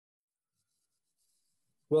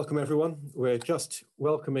Welcome everyone. We're just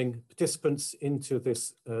welcoming participants into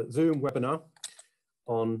this Zoom webinar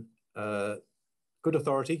on Good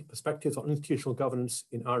Authority, Perspectives on Institutional Governance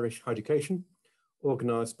in Irish Higher Education,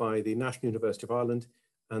 organised by the National University of Ireland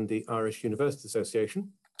and the Irish University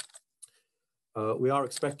Association. We are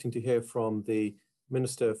expecting to hear from the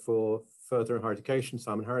Minister for Further and Higher Education,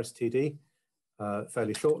 Simon Harris, TD,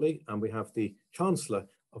 fairly shortly, and we have the Chancellor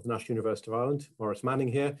of the National University of Ireland, Maurice Manning,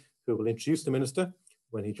 here, who will introduce the Minister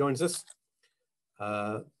when he joins us.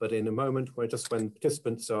 But in a moment, when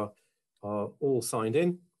participants are all signed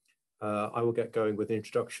in, I will get going with the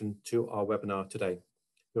introduction to our webinar today.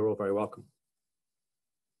 You're all very welcome.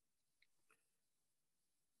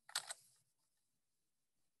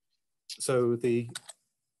 So the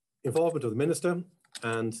involvement of the Minister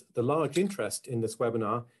and the large interest in this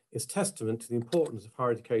webinar is testament to the importance of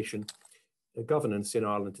higher education governance in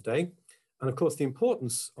Ireland today. And of course, the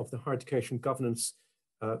importance of the higher education governance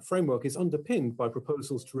framework is underpinned by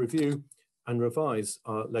proposals to review and revise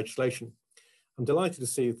our legislation. I'm delighted to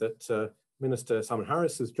see that Minister Simon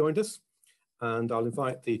Harris has joined us, and I'll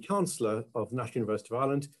invite the Chancellor of the National University of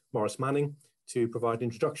Ireland, Maurice Manning, to provide an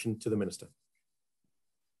introduction to the Minister.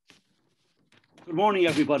 Good morning,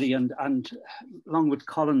 everybody, and along with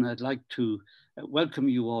Colin, I'd like to welcome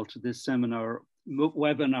you all to this webinar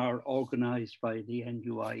organised by the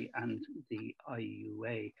NUI and the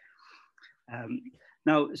IUA.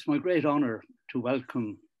 Now, it's my great honour to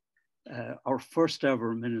welcome our first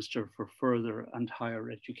ever Minister for Further and Higher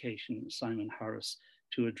Education, Simon Harris,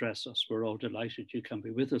 to address us. We're all delighted you can be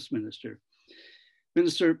with us, Minister.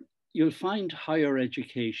 Minister, you'll find higher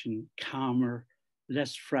education calmer,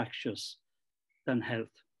 less fractious than health.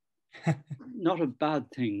 Not a bad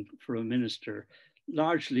thing for a minister,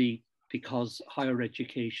 largely because higher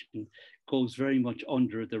education goes very much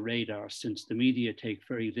under the radar, since the media take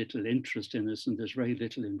very little interest in us and there's very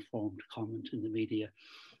little informed comment in the media.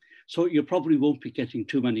 So you probably won't be getting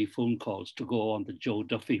too many phone calls to go on the Joe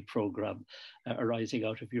Duffy programme arising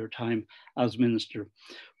out of your time as minister.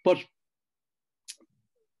 But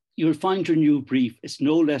you'll find your new brief is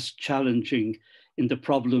no less challenging in the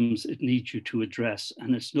problems it needs you to address,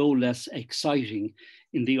 and it's no less exciting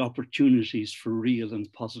in the opportunities for real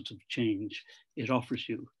and positive change it offers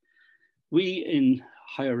you. We in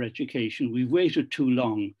higher education, we've waited too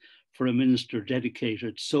long for a minister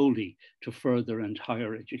dedicated solely to further and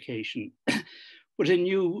higher education. But in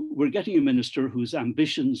you, we're getting a minister whose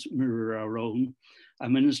ambitions mirror our own, a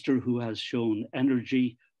minister who has shown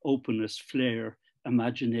energy, openness, flair,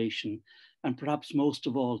 imagination, and perhaps most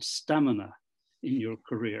of all, stamina in your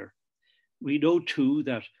career. We know too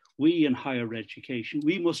that we in higher education,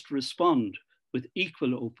 we must respond with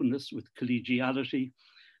equal openness, with collegiality,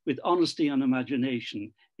 with honesty and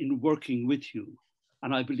imagination in working with you.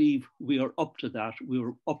 And I believe we are up to that. We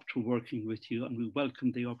are up to working with you, and we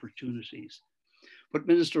welcome the opportunities. But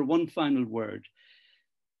Minister, one final word.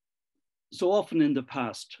 So often in the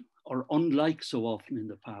past, or unlike so often in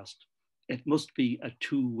the past, it must be a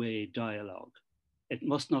two-way dialogue. It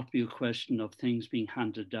must not be a question of things being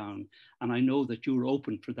handed down. And I know that you're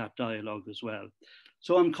open for that dialogue as well.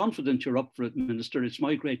 So I'm confident you're up for it, Minister. It's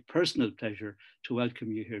my great personal pleasure to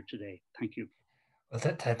welcome you here today. Thank you. Well,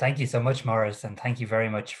 thank you so much, Maurice, and thank you very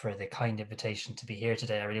much for the kind invitation to be here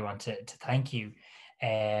today. I really want to thank you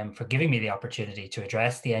for giving me the opportunity to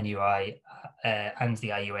address the NUI and the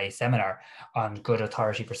IUA seminar on Good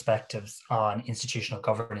Authority Perspectives on Institutional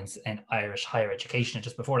Governance in Irish Higher Education. And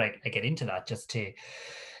just before I get into that, just to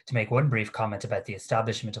make one brief comment about the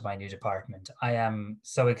establishment of my new department. I am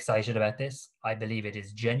so excited about this. I believe it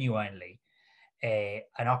is genuinely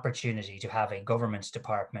an opportunity to have a government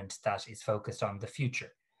department that is focused on the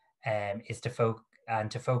future,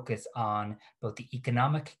 to focus on both the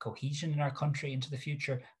economic cohesion in our country into the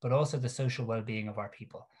future, but also the social well-being of our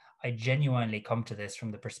people. I genuinely come to this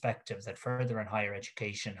from the perspective that further and higher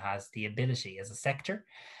education has the ability as a sector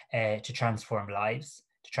to transform lives,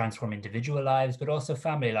 to transform individual lives, but also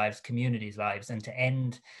family lives, communities' lives, and to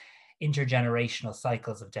end intergenerational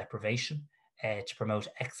cycles of deprivation, to promote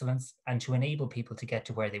excellence, and to enable people to get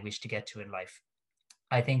to where they wish to get to in life.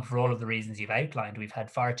 I think for all of the reasons you've outlined, we've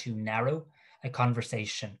had far too narrow a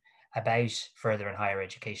conversation about further and higher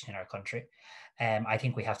education in our country. I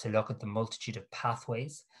think we have to look at the multitude of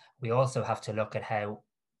pathways. We also have to look at how,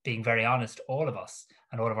 being very honest, all of us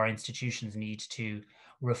and all of our institutions need to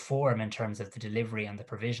reform in terms of the delivery and the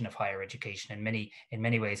provision of higher education. In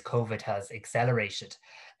many ways, COVID has accelerated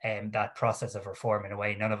that process of reform in a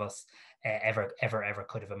way none of us ever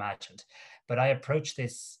could have imagined. But I approach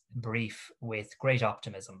this brief with great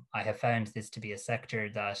optimism. I have found this to be a sector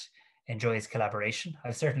that enjoys collaboration.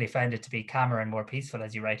 I've certainly found it to be calmer and more peaceful,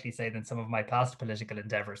 as you rightly say, than some of my past political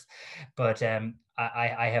endeavours. But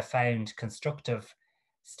I have found constructive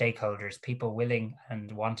stakeholders, people willing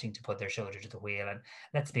and wanting to put their shoulder to the wheel. And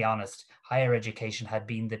let's be honest, higher education had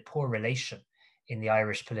been the poor relation in the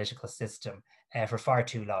Irish political system for far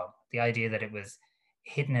too long. The idea that it was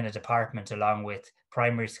hidden in a department along with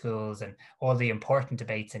primary schools and all the important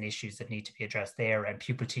debates and issues that need to be addressed there, and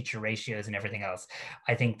pupil-teacher ratios and everything else.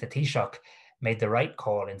 I think the Taoiseach made the right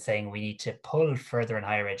call in saying we need to pull further and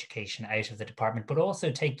higher education out of the department, but also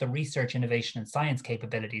take the research, innovation and science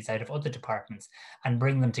capabilities out of other departments and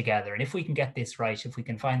bring them together. And if we can get this right, if we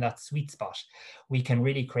can find that sweet spot, we can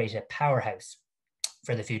really create a powerhouse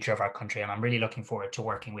for the future of our country. And I'm really looking forward to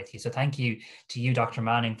working with you. So thank you to you, Dr.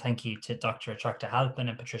 Manning. Thank you to Dr. Attracta Halpin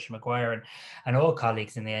and Patricia Maguire and all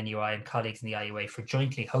colleagues in the NUI and colleagues in the IUA for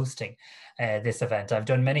jointly hosting this event. I've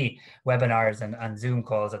done many webinars and Zoom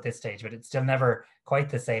calls at this stage, but it's still never quite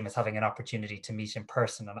the same as having an opportunity to meet in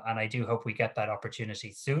person. And I do hope we get that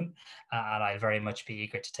opportunity soon. And I'll very much be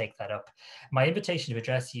eager to take that up. My invitation to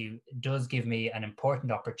address you does give me an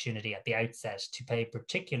important opportunity at the outset to pay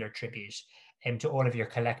particular tribute to all of your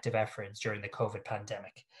collective efforts during the COVID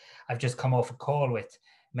pandemic. I've just come off a call with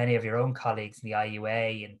many of your own colleagues in the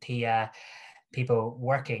IUA and PIA, people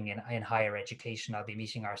working in higher education. I'll be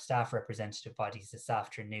meeting our staff representative bodies this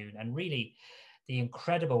afternoon, and really the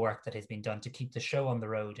incredible work that has been done to keep the show on the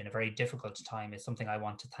road in a very difficult time is something I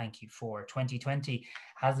want to thank you for. 2020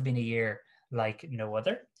 has been a year like no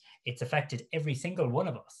other. It's affected every single one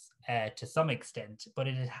of us to some extent, but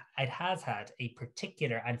it has had a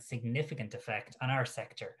particular and significant effect on our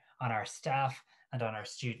sector, on our staff and on our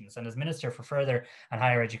students. And as Minister for Further and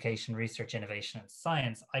Higher Education, Research, Innovation and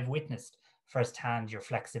Science, I've witnessed firsthand your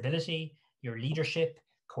flexibility, your leadership,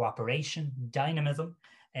 cooperation, dynamism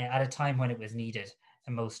at a time when it was needed,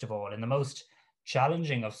 and most of all, in the most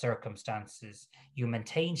challenging of circumstances, you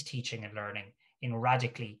maintained teaching and learning in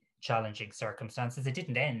radically challenging circumstances. It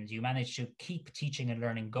didn't end. You managed to keep teaching and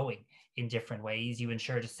learning going in different ways. You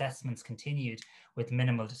ensured assessments continued with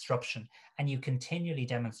minimal disruption, and you continually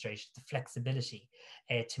demonstrated the flexibility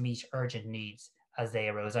to meet urgent needs as they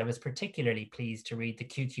arose. I was particularly pleased to read the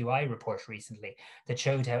QQI report recently that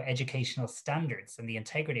showed how educational standards and the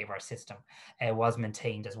integrity of our system was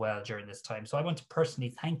maintained as well during this time. So I want to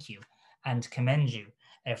personally thank you and commend you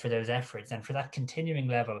for those efforts and for that continuing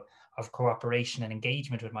level of cooperation and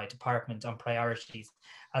engagement with my department on priorities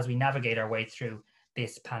as we navigate our way through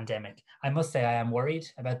this pandemic. I must say I am worried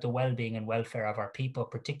about the well-being and welfare of our people,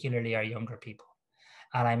 particularly our younger people.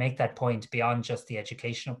 And I make that point beyond just the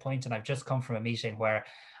educational point. And I've just come from a meeting where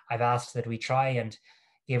I've asked that we try and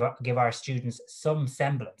give our students some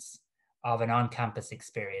semblance of an on-campus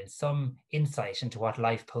experience, some insight into what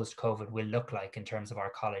life post-COVID will look like in terms of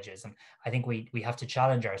our colleges. And I think we have to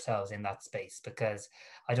challenge ourselves in that space, because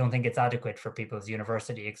I don't think it's adequate for people's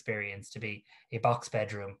university experience to be a box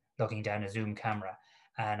bedroom looking down a Zoom camera.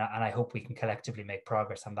 And I hope we can collectively make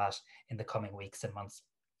progress on that in the coming weeks and months.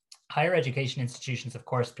 Higher education institutions, of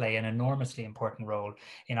course, play an enormously important role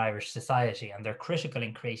in Irish society, and they're critical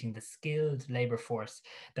in creating the skilled labour force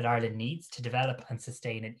that Ireland needs to develop and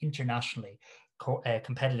sustain an internationally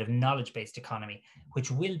competitive knowledge-based economy,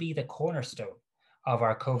 which will be the cornerstone of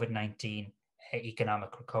our COVID-19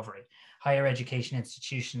 economic recovery. Higher education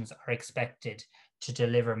institutions are expected to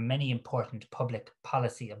deliver many important public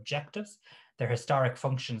policy objectives. Their historic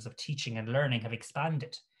functions of teaching and learning have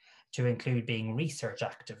expanded to include being research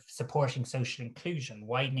active, supporting social inclusion,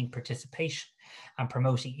 widening participation, and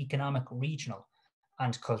promoting economic, regional,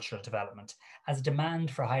 and cultural development. As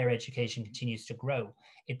demand for higher education continues to grow,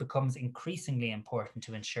 it becomes increasingly important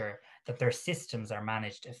to ensure that their systems are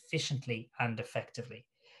managed efficiently and effectively.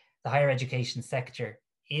 The higher education sector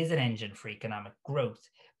is an engine for economic growth,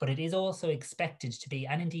 but it is also expected to be,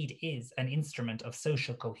 and indeed is, an instrument of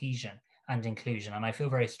social cohesion and inclusion. And I feel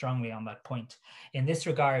very strongly on that point. In this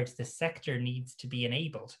regard, the sector needs to be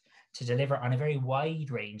enabled to deliver on a very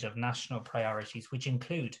wide range of national priorities, which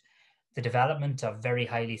include the development of very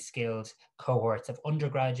highly skilled cohorts of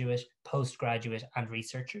undergraduate, postgraduate, and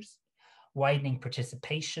researchers, widening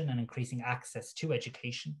participation and increasing access to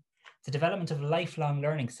education, the development of lifelong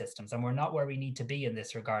learning systems, and we're not where we need to be in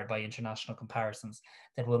this regard by international comparisons,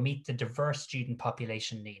 that will meet the diverse student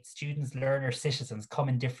population needs. Students, learners, citizens come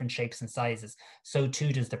in different shapes and sizes, so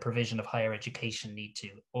too does the provision of higher education need to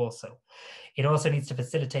also. It also needs to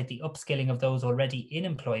facilitate the upskilling of those already in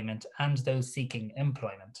employment and those seeking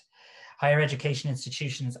employment. Higher education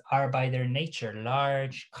institutions are by their nature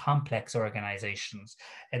large, complex organizations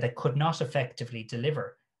that could not effectively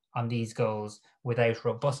deliver on these goals without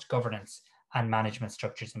robust governance and management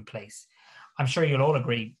structures in place. I'm sure you'll all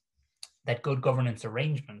agree that good governance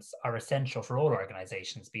arrangements are essential for all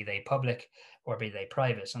organisations, be they public or be they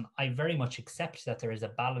private. And I very much accept that there is a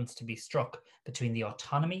balance to be struck between the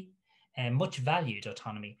autonomy, and much valued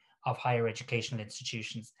autonomy, of higher educational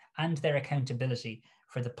institutions and their accountability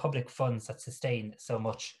for the public funds that sustain so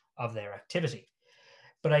much of their activity.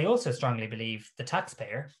 But I also strongly believe the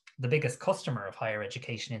taxpayer, the biggest customer of higher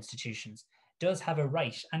education institutions, does have a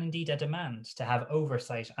right and indeed a demand to have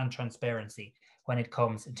oversight and transparency when it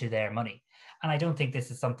comes to their money. And I don't think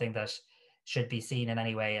this is something that should be seen in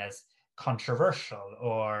any way as controversial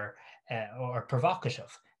or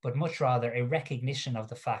provocative, but much rather a recognition of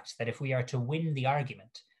the fact that if we are to win the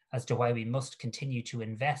argument as to why we must continue to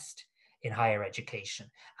invest in higher education,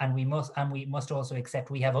 and we must also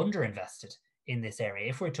accept we have underinvested in this area,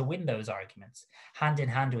 if we're to win those arguments, hand in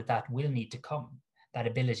hand with that will need to come that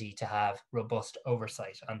ability to have robust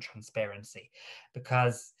oversight and transparency,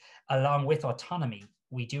 because along with autonomy,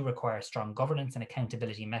 we do require strong governance and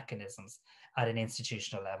accountability mechanisms at an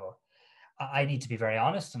institutional level. I need to be very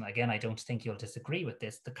honest, and again, I don't think you'll disagree with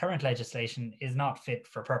this. The current legislation is not fit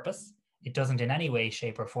for purpose. It doesn't in any way,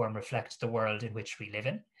 shape or form reflect the world in which we live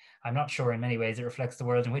in. I'm not sure in many ways it reflects the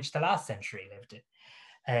world in which the last century lived in.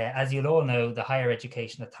 As you'll all know, the Higher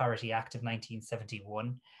Education Authority Act of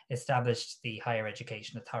 1971 established the Higher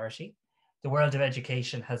Education Authority. The world of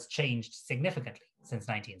education has changed significantly since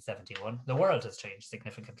 1971. The world has changed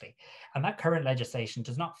significantly. And that current legislation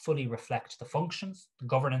does not fully reflect the functions, the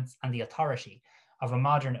governance, and the authority of a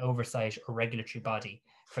modern oversight or regulatory body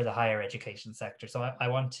for the higher education sector. So I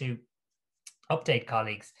want to update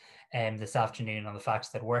colleagues this afternoon on the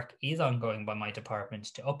fact that work is ongoing by my department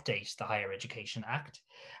to update the Higher Education Act.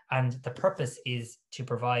 And the purpose is to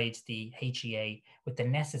provide the HEA with the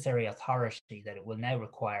necessary authority that it will now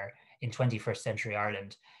require in 21st century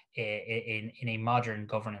Ireland in a modern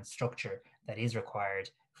governance structure that is required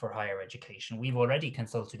for higher education. We've already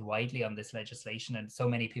consulted widely on this legislation, and so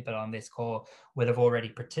many people on this call will have already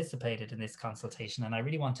participated in this consultation, and I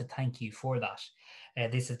really want to thank you for that.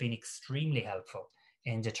 This has been extremely helpful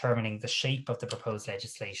in determining the shape of the proposed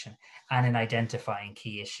legislation and in identifying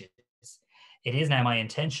key issues. It is now my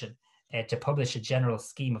intention to publish a general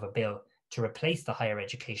scheme of a bill to replace the Higher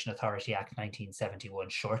Education Authority Act 1971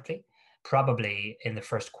 shortly, probably in the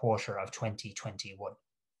first quarter of 2021.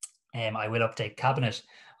 I will update Cabinet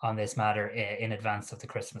on this matter in advance of the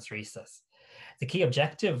Christmas recess. The key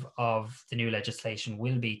objective of the new legislation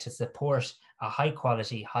will be to support a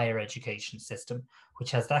high-quality higher education system,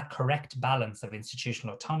 which has that correct balance of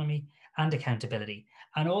institutional autonomy and accountability,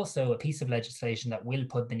 and also a piece of legislation that will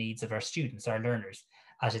put the needs of our students, our learners,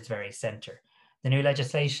 at its very centre. The new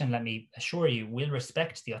legislation, let me assure you, will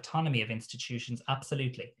respect the autonomy of institutions,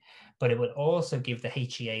 absolutely, but it will also give the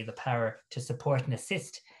HEA the power to support and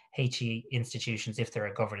assist HE institutions if there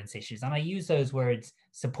are governance issues. And I use those words,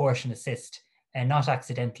 support and assist, and not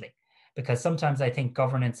accidentally, because sometimes I think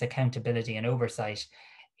governance, accountability and oversight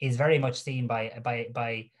is very much seen by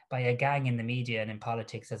a gang in the media and in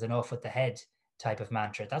politics as an off with the head type of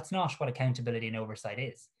mantra. That's not what accountability and oversight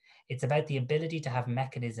is. It's about the ability to have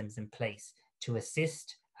mechanisms in place to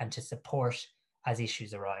assist and to support as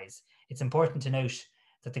issues arise. It's important to note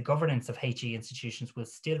that the governance of HE institutions will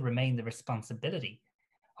still remain the responsibility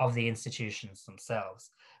of the institutions themselves,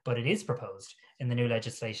 but it is proposed in the new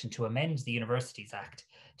legislation to amend the Universities Act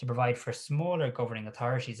to provide for smaller governing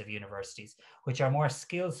authorities of universities, which are more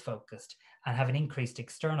skills focused and have an increased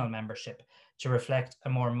external membership to reflect a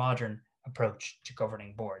more modern approach to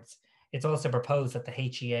governing boards. It's also proposed that the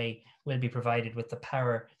HEA will be provided with the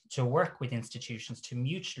power to work with institutions to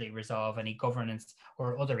mutually resolve any governance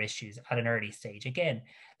or other issues at an early stage. Again,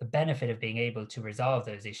 the benefit of being able to resolve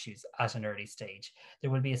those issues at an early stage.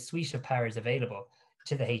 There will be a suite of powers available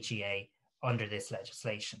to the HEA under this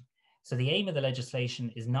legislation. So the aim of the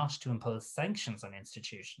legislation is not to impose sanctions on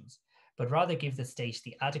institutions, but rather give the state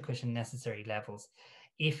the adequate and necessary levels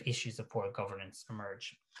if issues of poor governance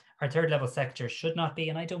emerge. Our third level sector should not be,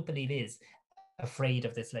 and I don't believe is, afraid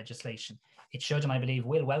of this legislation. It should, and I believe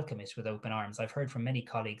will, welcome it with open arms. I've heard from many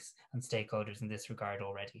colleagues and stakeholders in this regard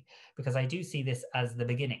already, because I do see this as the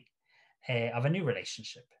beginning of a new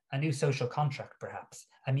relationship, a new social contract perhaps,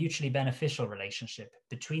 a mutually beneficial relationship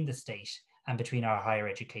between the state and between our higher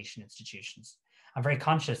education institutions. I'm very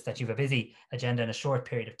conscious that you have a busy agenda in a short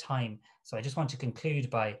period of time, so I just want to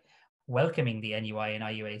conclude by welcoming the NUI and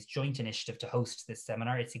IUA's joint initiative to host this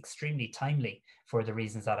seminar. It's extremely timely for the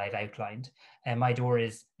reasons that I've outlined. And my door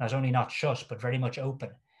is not only not shut, but very much open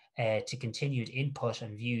to continued input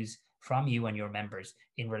and views from you and your members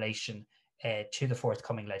in relation to the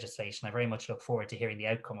forthcoming legislation. I very much look forward to hearing the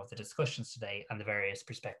outcome of the discussions today and the various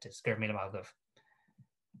perspectives.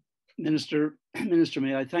 Minister,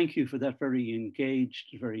 may I thank you for that very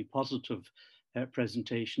engaged, very positive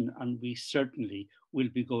presentation, and we certainly will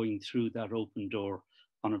be going through that open door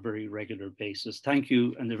on a very regular basis. Thank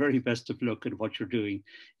you, and the very best of luck at what you're doing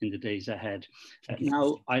in the days ahead.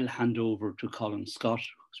 Now I'll hand over to Colin Scott,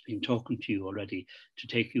 who's been talking to you already, to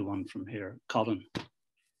take you on from here. Colin.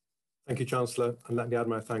 Thank you, Chancellor, and let me add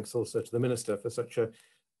my thanks also to the Minister for such a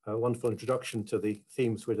wonderful introduction to the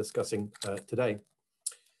themes we're discussing today.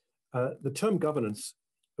 The term governance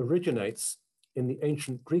originates in the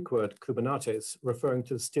ancient Greek word kubernetes, referring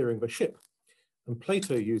to the steering of a ship. And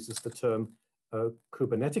Plato uses the term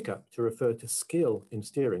kubernetica to refer to skill in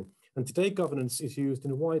steering. And today governance is used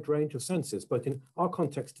in a wide range of senses, but in our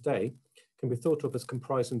context today can be thought of as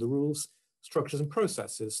comprising the rules, structures and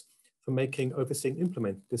processes for making, overseeing,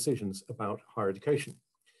 implementing decisions about higher education.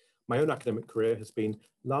 My own academic career has been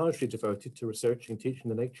largely devoted to researching and teaching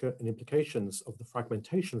the nature and implications of the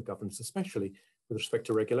fragmentation of governance, especially with respect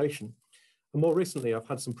to regulation. And more recently, I've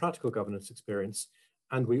had some practical governance experience,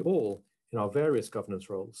 and we all, in our various governance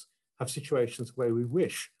roles, have situations where we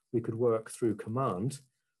wish we could work through command,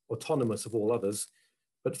 autonomous of all others,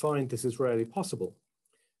 but find this is rarely possible.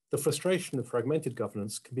 The frustration of fragmented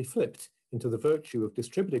governance can be flipped into the virtue of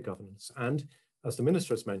distributed governance and, as the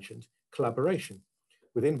Minister has mentioned, collaboration,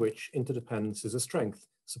 within which interdependence is a strength,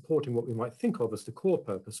 supporting what we might think of as the core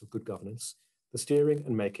purpose of good governance, the steering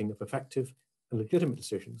and making of effective and legitimate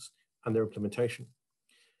decisions and their implementation.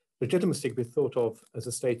 Legitimacy can be thought of as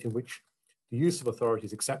a state in which the use of authority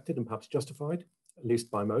is accepted and perhaps justified, at least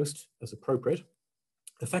by most, as appropriate.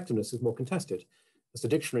 Effectiveness is more contested, as the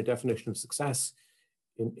dictionary definition of success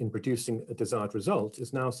in producing a desired result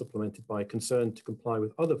is now supplemented by concern to comply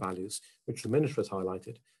with other values, which the Minister has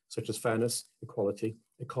highlighted, such as fairness, equality,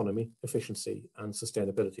 economy, efficiency, and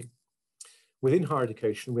sustainability. Within higher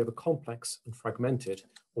education, we have a complex and fragmented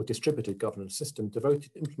or distributed governance system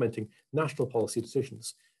devoted to implementing national policy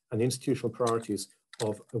decisions and the institutional priorities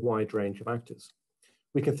of a wide range of actors.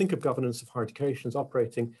 We can think of governance of higher education as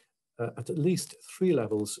operating at least 3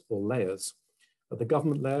 levels or layers. At the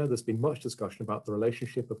government layer, there's been much discussion about the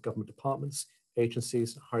relationship of government departments,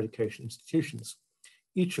 agencies, and higher education institutions,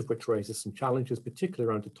 each of which raises some challenges, particularly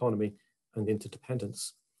around autonomy and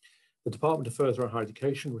interdependence. The Department of Further Higher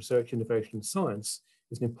Education, Research, Innovation and Science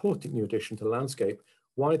is an important new addition to the landscape,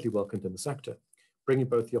 widely welcomed in the sector, bringing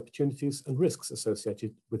both the opportunities and risks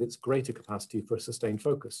associated with its greater capacity for a sustained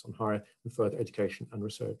focus on higher and further education and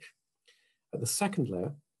research. At the second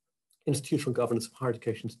layer, institutional governance of higher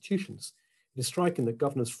education institutions, it is striking that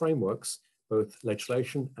governance frameworks, both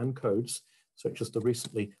legislation and codes, such as the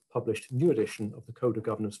recently published new edition of the Code of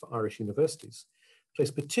Governance for Irish Universities,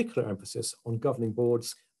 place particular emphasis on governing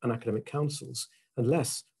boards and academic councils, and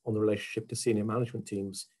less on the relationship to senior management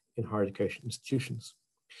teams in higher education institutions.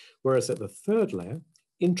 Whereas at the third layer,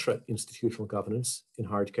 intra-institutional governance in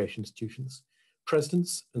higher education institutions,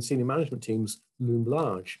 presidents and senior management teams loom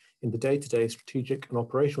large in the day-to-day strategic and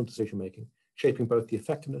operational decision-making, shaping both the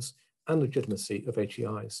effectiveness and legitimacy of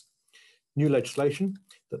HEIs. New legislation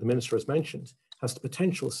that the Minister has mentioned has the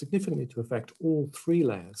potential significantly to affect all 3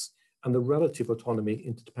 layers and the relative autonomy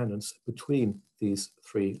interdependence between these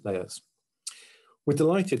 3 layers. We're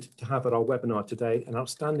delighted to have at our webinar today an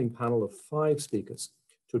outstanding panel of 5 speakers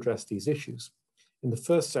to address these issues. In the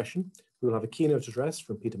first session, we will have a keynote address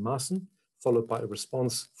from Peter Maassen, followed by a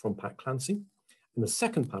response from Pat Clancy. In the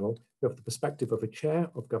second panel, we have the perspective of a chair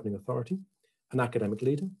of governing authority, an academic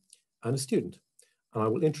leader, and a student. And I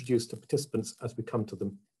will introduce the participants as we come to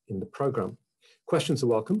them in the programme. Questions are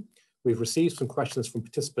welcome. We've received some questions from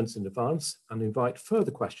participants in advance and invite further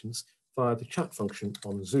questions via the chat function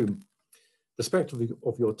on Zoom. Respectfully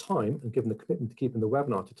of your time and given the commitment to keeping the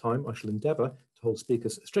webinar to time, I shall endeavour to hold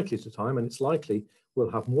speakers strictly to time, and it's likely we'll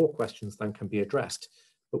have more questions than can be addressed,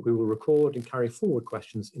 but we will record and carry forward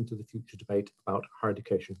questions into the future debate about higher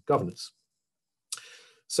education governance.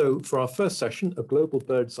 So for our first session, a global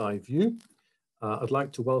bird's eye view, I'd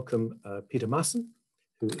like to welcome Peter Maassen,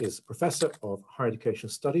 who is Professor of Higher Education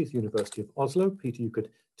Studies, University of Oslo. Peter, you could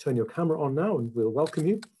turn your camera on now and we'll welcome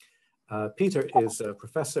you. Peter is a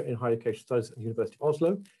Professor in Higher Education Studies at the University of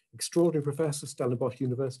Oslo, Extraordinary Professor, Stellenbosch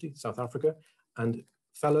University, South Africa, and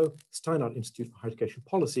Fellow, Steinhardt Institute for Higher Education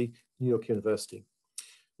Policy, New York University.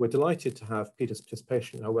 We're delighted to have Peter's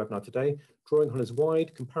participation in our webinar today, drawing on his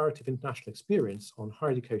wide comparative international experience on higher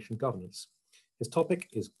education governance. His topic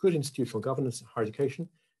is Good Institutional Governance in Higher Education,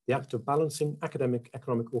 the act of balancing academic,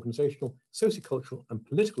 economic, organisational, sociocultural and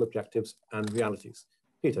political objectives and realities.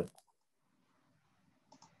 Peter.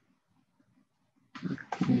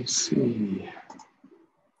 Let me see.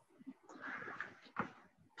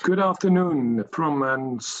 Good afternoon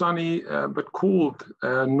from sunny but cold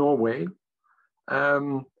Norway.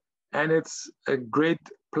 And it's a great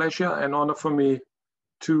pleasure and honor for me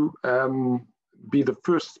to be the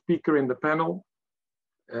first speaker in the panel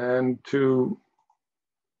and to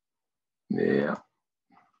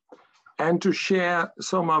share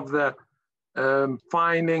some of the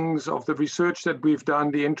findings of the research that we've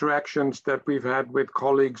done, the interactions that we've had with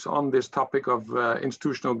colleagues on this topic of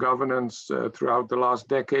institutional governance throughout the last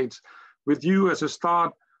decades, with you as a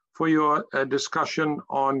start for your discussion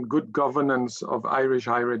on good governance of Irish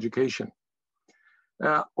higher education.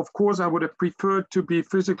 Of course, I would have preferred to be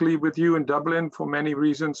physically with you in Dublin for many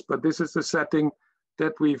reasons, but this is the setting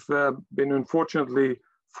that we've been unfortunately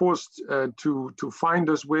forced to find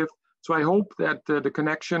us with. So I hope that the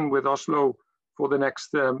connection with Oslo for the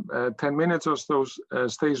next 10 minutes or so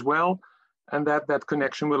stays well, and that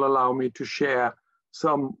connection will allow me to share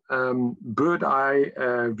some bird eye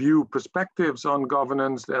view perspectives on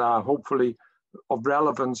governance that are hopefully of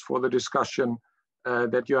relevance for the discussion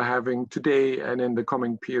that you're having today and in the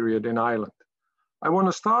coming period in Ireland. I want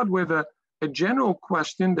to start with a general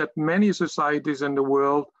question that many societies in the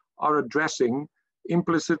world are addressing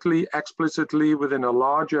implicitly, explicitly within a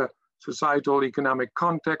larger societal economic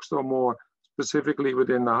context, or more specifically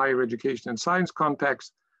within the higher education and science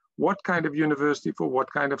context. What kind of university for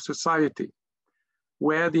what kind of society?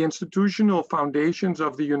 Where the institutional foundations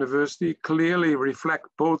of the university clearly reflect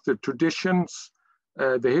both the traditions,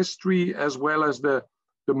 the history, as well as the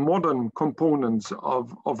modern components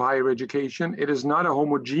of higher education. It is not a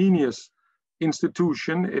homogeneous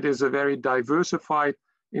institution. It is a very diversified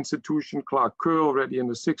institution. Clark Kerr already in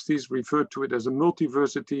the 60s referred to it as a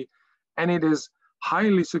multiversity, and it is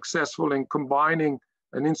highly successful in combining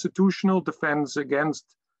an institutional defense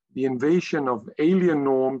against the invasion of alien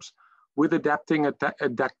norms with adapting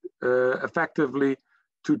effectively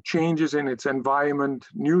to changes in its environment,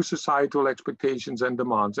 new societal expectations and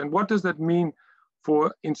demands. And what does that mean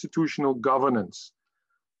for institutional governance?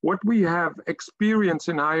 What we have experienced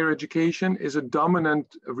in higher education is a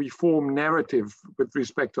dominant reform narrative with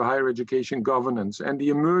respect to higher education governance, and the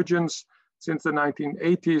emergence since the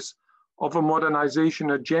 1980s of a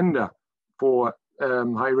modernization agenda for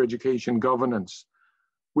higher education governance,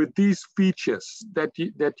 with these features that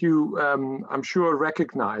you I'm sure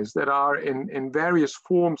recognize, that are in various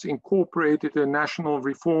forms incorporated in national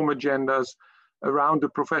reform agendas around the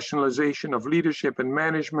professionalization of leadership and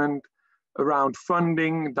management, around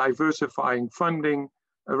funding, diversifying funding,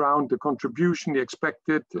 around the contribution, the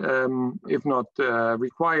expected, if not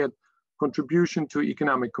required, contribution to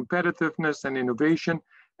economic competitiveness and innovation.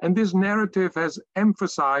 And this narrative has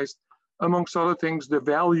emphasized, amongst other things, the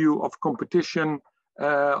value of competition,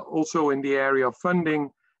 also in the area of funding,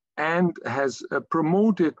 and has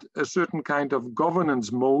promoted a certain kind of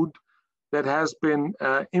governance mode that has been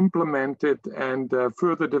implemented and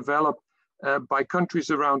further developed by countries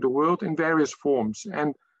around the world in various forms.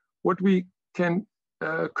 And what we can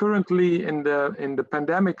currently in the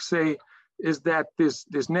pandemic say is that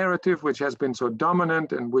this narrative, which has been so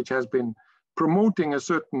dominant and which has been promoting a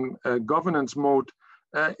certain governance mode,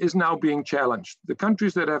 is now being challenged. The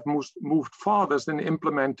countries that have moved farthest in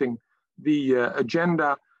implementing the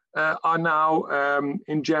agenda are now,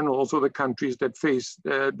 in general, also the countries that face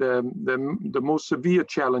the most severe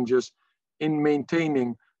challenges in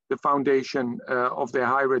maintaining the foundation of their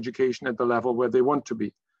higher education at the level where they want to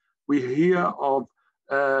be. We hear of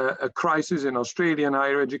a crisis in Australian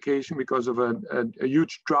higher education because of a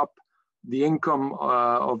huge drop the income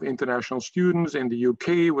of international students. In the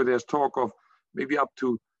UK, where there's talk of maybe up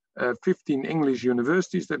to 15 English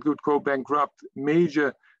universities that could go bankrupt,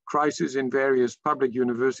 major crisis in various public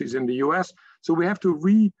universities in the US. So we have to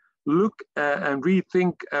re-look and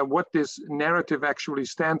rethink what this narrative actually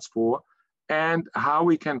stands for, and how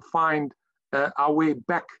we can find our way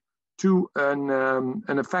back to an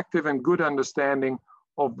effective and good understanding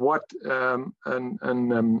of what a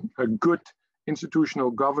good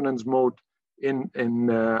institutional governance mode in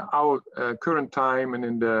our current time and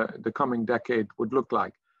in the coming decade would look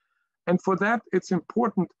like. And for that, it's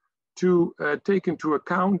important to take into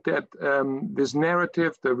account that this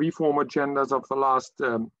narrative, the reform agendas of the last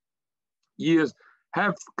years,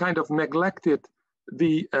 have kind of neglected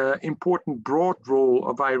the important broad role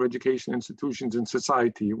of higher education institutions in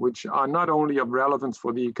society, which are not only of relevance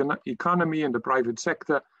for the economy and the private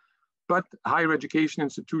sector, but higher education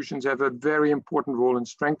institutions have a very important role in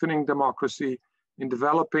strengthening democracy, in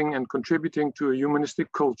developing and contributing to a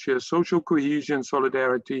humanistic culture, social cohesion,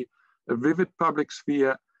 solidarity, a vivid public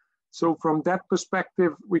sphere, So from that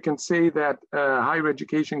perspective, we can say that higher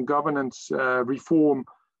education governance reform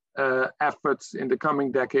efforts in the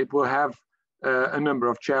coming decade will have a number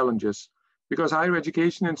of challenges, because higher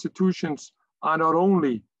education institutions are not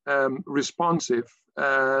only responsive,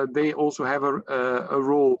 they also have a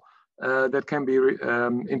role that can be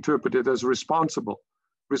interpreted as responsible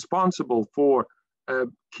for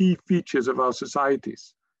key features of our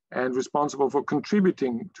societies, and responsible for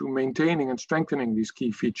contributing to maintaining and strengthening these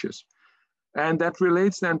key features. And that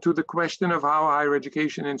relates then to the question of how higher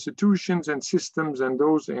education institutions and systems and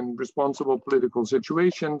those in responsible political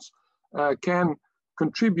situations can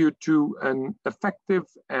contribute to an effective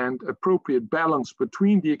and appropriate balance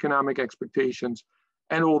between the economic expectations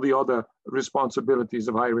and all the other responsibilities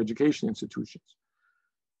of higher education institutions.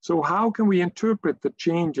 So how can we interpret the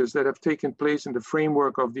changes that have taken place in the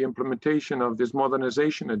framework of the implementation of this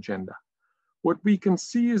modernization agenda? What we can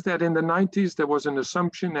see is that in the 90s, there was an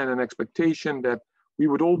assumption and an expectation that we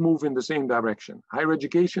would all move in the same direction. Higher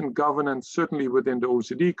education governance, certainly within the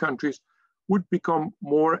OECD countries, would become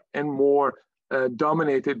more and more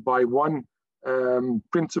dominated by one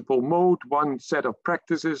principal mode, one set of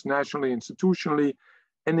practices, nationally, institutionally,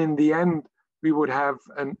 and in the end, we would have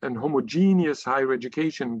an homogeneous higher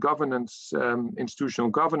education governance,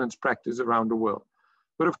 institutional governance practice around the world.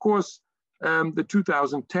 But of course, the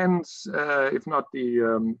 2010s, if not the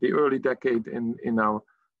early decade in our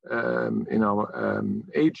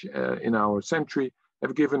age, in our century,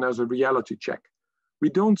 have given us a reality check. We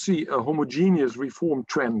don't see a homogeneous reform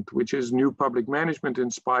trend, which is new public management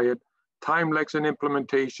inspired, time lags in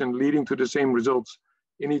implementation leading to the same results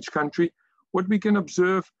in each country. What we can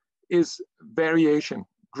observe is variation,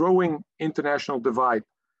 growing international divide.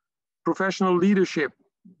 Professional leadership,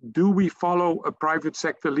 do we follow a private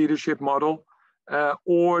sector leadership model,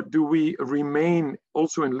 or do we remain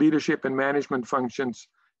also in leadership and management functions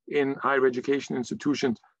in higher education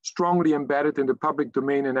institutions, strongly embedded in the public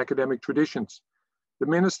domain and academic traditions? The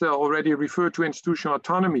minister already referred to institutional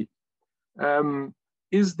autonomy.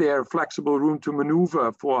 Is there flexible room to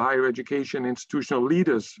maneuver for higher education institutional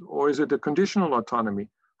leaders, or is it a conditional autonomy?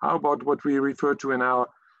 How about what we refer to in our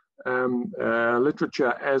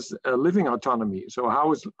literature as a living autonomy? So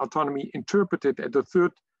how is autonomy interpreted at the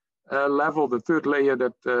third level, the third layer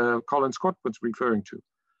that Colin Scott was referring to?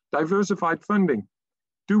 Diversified funding.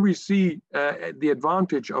 Do we see the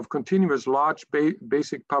advantage of continuous large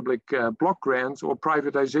basic public block grants or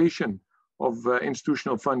privatization of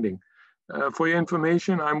institutional funding? For your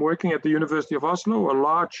information, I'm working at the University of Oslo, a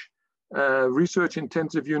large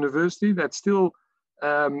research-intensive university that still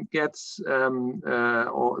gets,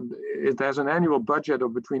 or it has an annual budget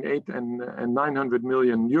of between 800 and 900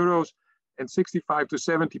 million euros, and 65 to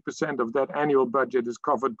 70% of that annual budget is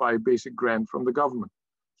covered by a basic grant from the government.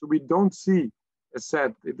 So we don't see, as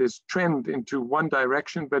said, this trend into one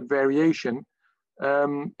direction, but variation.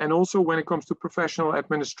 And also when it comes to professional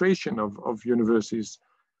administration of universities,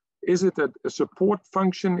 is it a support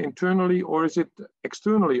function internally, or is it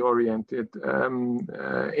externally oriented,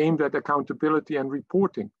 aimed at accountability and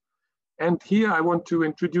reporting? And here I want to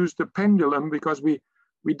introduce the pendulum, because we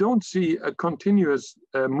don't see a continuous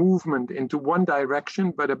movement into one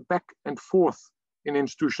direction, but a back and forth in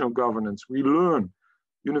institutional governance. We learn.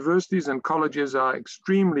 Universities and colleges are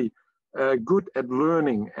extremely good at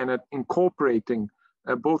learning and at incorporating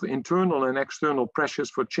both internal and external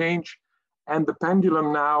pressures for change. And the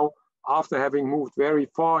pendulum now, after having moved very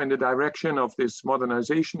far in the direction of this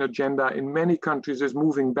modernization agenda, in many countries is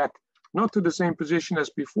moving back, not to the same position as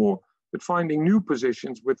before, but finding new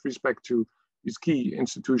positions with respect to these key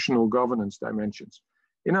institutional governance dimensions.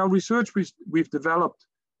 In our research, we've developed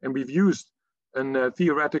and we've used a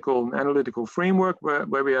theoretical and analytical framework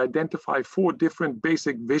where we identify 4 different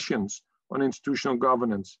basic visions on institutional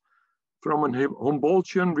governance, from a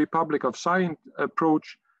Humboldtian Republic of Science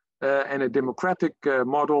approach and a democratic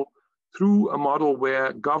model, through a model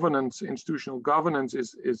where governance, institutional governance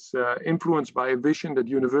is influenced by a vision that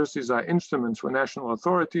universities are instruments for national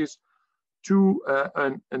authorities, to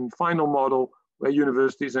a final model where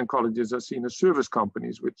universities and colleges are seen as service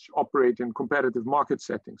companies which operate in competitive market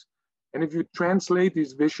settings. And if you translate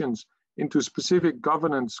these visions into specific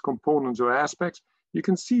governance components or aspects, you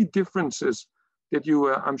can see differences that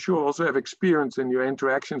you, I'm sure, also have experienced in your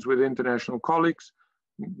interactions with international colleagues,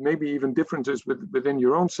 maybe even differences within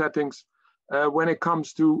your own settings, when it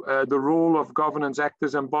comes to the role of governance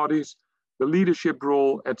actors and bodies, the leadership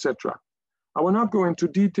role, etc. I will not go into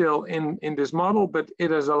detail in this model, but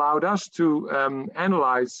it has allowed us to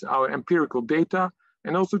analyze our empirical data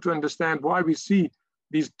and also to understand why we see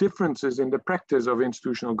these differences in the practice of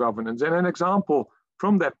institutional governance. And an example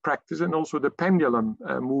from that practice, and also the pendulum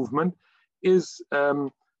movement, is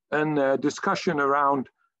a discussion around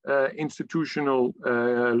institutional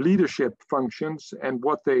leadership functions and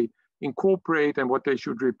what they incorporate and what they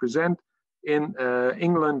should represent in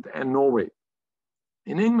England and Norway.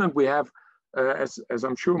 In England, we have, as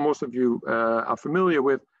I'm sure most of you are familiar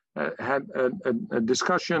with, had a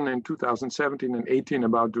discussion in 2017 and 18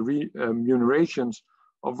 about the remunerations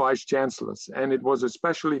of vice chancellors. And it was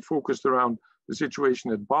especially focused around the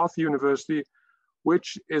situation at Bath University,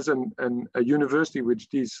 which is a university with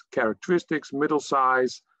these characteristics: middle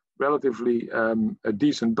size, relatively a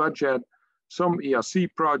decent budget, some ERC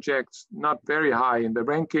projects, not very high in the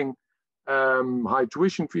ranking, high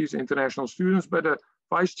tuition fees, international students, but a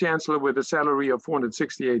vice chancellor with a salary of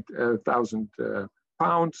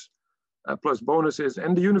 £468,000 plus bonuses.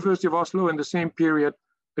 And the University of Oslo in the same period,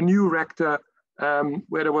 a new rector,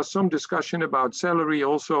 where there was some discussion about salary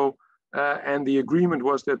also, and the agreement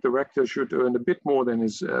was that the rector should earn a bit more than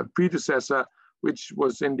his predecessor, which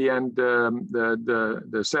was in the end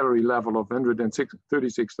the salary level of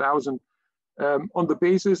 136,000, on the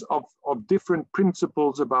basis of different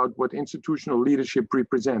principles about what institutional leadership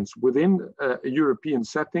represents within a European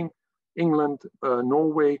setting. England,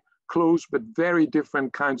 Norway, close but very different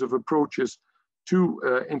kinds of approaches to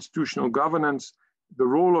institutional governance, the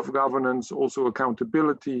role of governance, also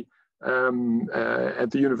accountability. At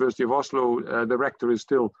the University of Oslo, the rector is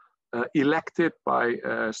still elected by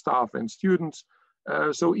staff and students.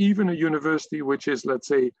 So even a university which is, let's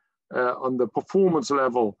say, on the performance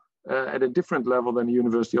level, at a different level than the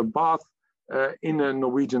University of Bath, in a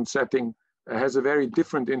Norwegian setting, has a very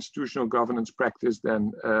different institutional governance practice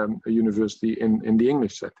than a university in the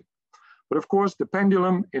English setting. But of course, the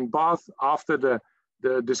pendulum in Bath, after the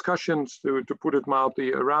discussions, to put it mildly,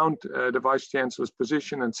 around the Vice Chancellor's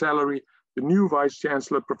position and salary, the new Vice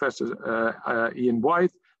Chancellor, Professor Ian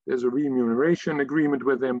White, there's a remuneration agreement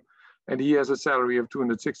with him, and he has a salary of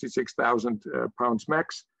 £266,000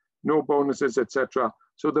 max, no bonuses, etc.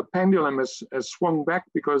 So the pendulum has swung back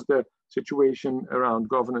because the situation around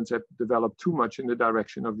governance had developed too much in the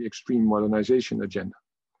direction of the extreme modernization agenda.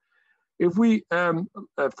 If we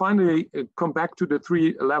finally come back to the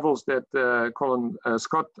three levels that Colin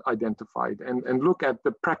Scott identified and look at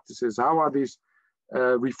the practices, how are these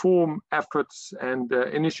reform efforts and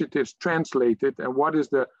initiatives translated, and what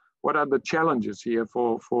are the challenges here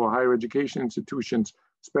for higher education institutions,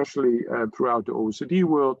 especially throughout the OECD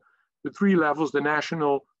world? The three levels: the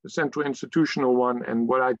national, the central institutional one, and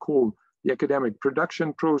what I call the academic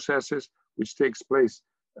production processes, which takes place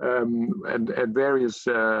at various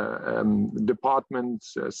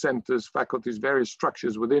departments, centers, faculties, various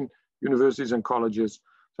structures within universities and colleges.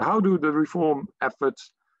 So how do the reform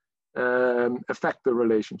efforts affect the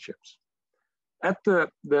relationships? At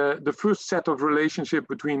the first set of relationship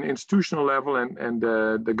between institutional level and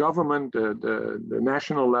the government, the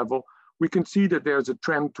national level, we can see that there's a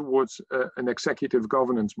trend towards an executive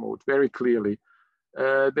governance mode very clearly.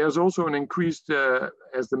 There's also an increased,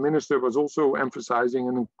 as the minister was also emphasizing,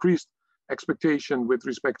 an increased expectation with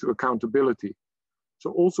respect to accountability.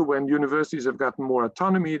 So also when universities have gotten more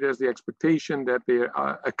autonomy, there's the expectation that they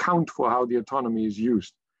account for how the autonomy is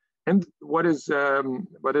used. And what has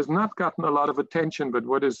not gotten a lot of attention, but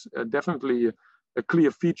what is definitely a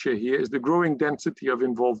clear feature here, is the growing density of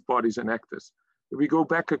involved bodies and actors. If we go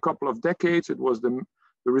back a couple of decades, it was the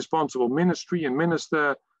responsible ministry and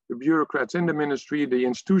minister, the bureaucrats in the ministry, the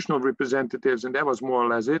institutional representatives, and that was more or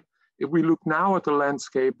less it. If we look now at the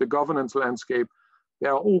landscape, the governance landscape,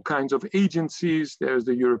 there are all kinds of agencies. There's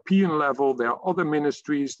the European level, there are other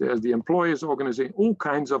ministries, there's the employers organization, all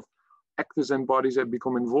kinds of actors and bodies that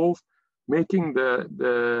become involved, making the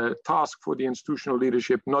task for the institutional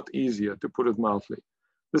leadership not easier, to put it mildly.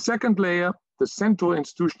 The second layer, the central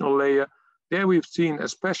institutional layer, there we've seen,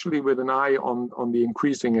 especially with an eye on the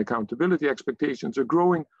increasing accountability expectations, a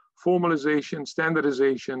growing formalization,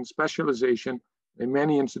 standardization, specialization in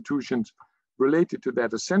many institutions related to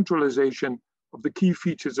that, a centralization of the key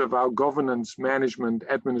features of how governance, management,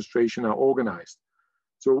 administration are organized.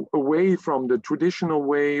 So away from the traditional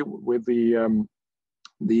way with the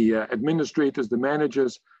administrators, the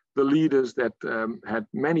managers, the leaders that had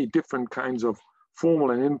many different kinds of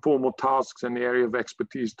formal and informal tasks in the area of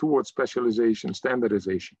expertise, towards specialization,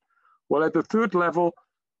 standardization. Well, at the third level,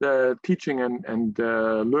 the teaching and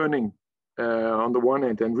learning on the one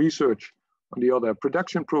hand and research on the other,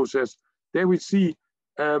 production process, there we see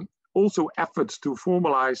also efforts to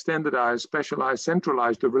formalize, standardize, specialize,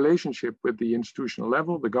 centralize the relationship with the institutional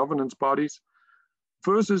level, the governance bodies,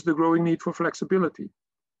 versus the growing need for flexibility.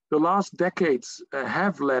 the last decades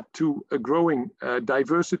have led to a growing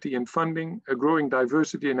diversity in funding, a growing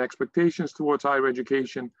diversity in expectations towards higher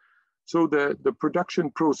education. So the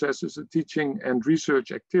production processes, the teaching and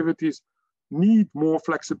research activities need more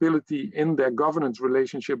flexibility in their governance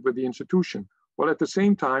relationship with the institution. While at the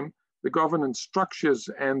same time, the governance structures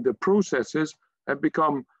and the processes have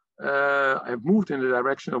become, have moved in the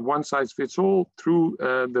direction of one size fits all through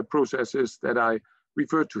the processes that I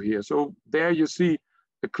referred to here. So there you see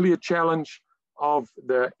a clear challenge of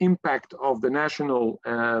the impact of the national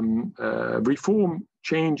reform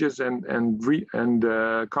changes and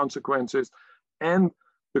consequences, and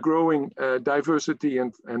the growing diversity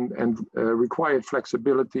and required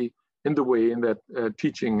flexibility in the way in that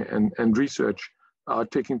teaching and research are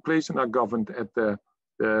taking place and are governed at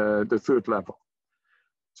the third level.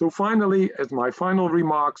 So finally, as my final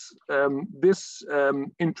remarks, this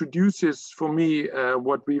introduces for me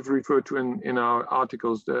what we've referred to in our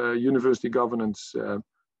articles, the university governance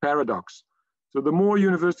paradox. So the more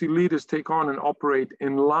university leaders take on and operate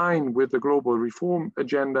in line with the global reform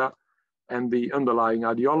agenda and the underlying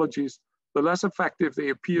ideologies, the less effective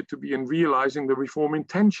they appear to be in realizing the reform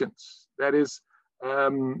intentions. That is,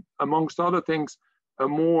 amongst other things, a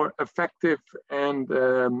more effective and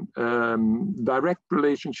direct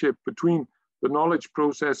relationship between the knowledge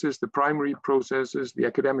processes, the primary processes, the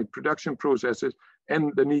academic production processes,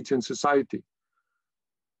 and the needs in society.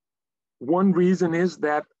 One reason is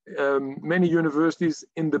that many universities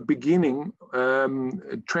in the beginning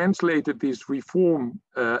translated these reform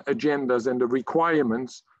agendas and the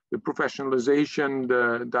requirements, the professionalization,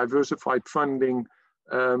 the diversified funding,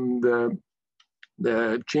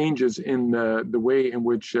 the changes in the way in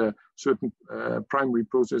which certain primary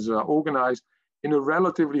processes are organized in a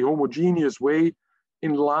relatively homogeneous way,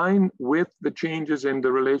 in line with the changes in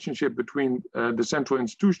the relationship between the central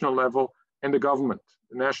institutional level and the government,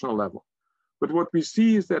 the national level. But what we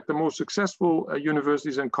see is that the most successful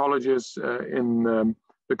universities and colleges in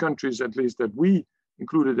the countries, at least that we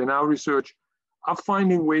included in our research, are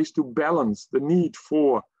finding ways to balance the need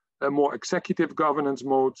for more executive governance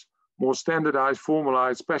modes, more standardized,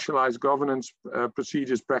 formalized, specialized governance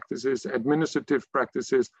procedures, practices, administrative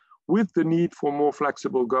practices, with the need for more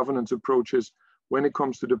flexible governance approaches when it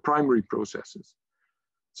comes to the primary processes.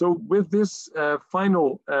 So with this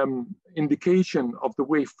final indication of the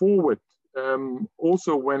way forward,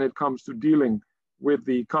 also when it comes to dealing with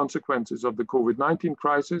the consequences of the COVID-19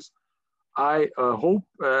 crisis, I hope,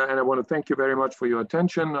 and I want to thank you very much for your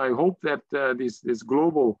attention, I hope that this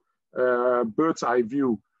global bird's eye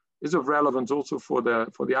view is of relevance also for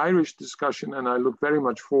the Irish discussion, and I look very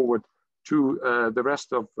much forward to the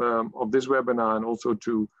rest of this webinar, and also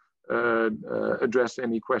to address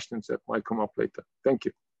any questions that might come up later. Thank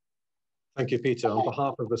you. Thank you, Peter. On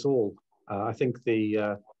behalf of us all, I think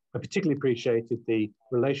I particularly appreciated the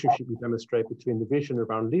relationship you demonstrate between the vision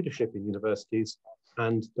around leadership in universities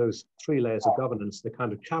and those three layers of governance, the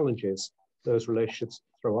kind of challenges those relationships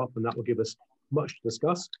throw up, and that will give us much to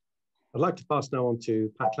discuss. I'd like to pass now on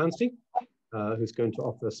to Pat Clancy, who's going to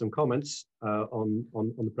offer some comments on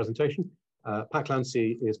the presentation. Pat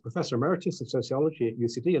Clancy is Professor Emeritus of Sociology at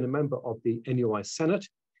UCD and a member of the NUI Senate.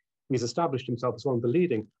 He's established himself as one of the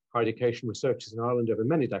leading higher education researchers in Ireland over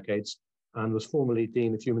many decades, and was formerly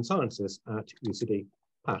Dean of Human Sciences at UCD.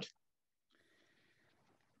 Pat.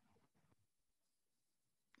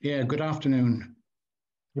 Yeah, good afternoon.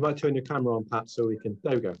 You might turn your camera on, Pat, so we can,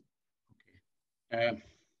 there we go. Okay.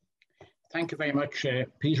 Thank you very much,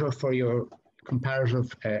 Peter, for your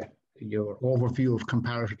comparative, your overview of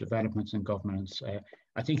comparative developments in governance.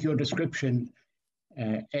 I think your description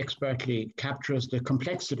expertly captures the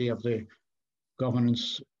complexity of the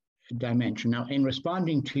governance dimension. Now, in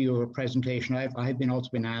responding to your presentation, I've also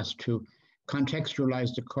been asked to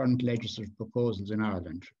contextualize the current legislative proposals in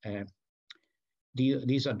Ireland.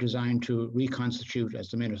 These are designed to reconstitute, as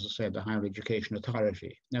the Minister said, the Higher Education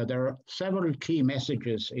Authority. Now, there are several key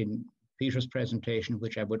messages in Peter's presentation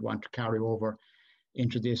which I would want to carry over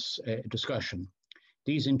into this discussion.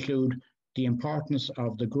 These include the importance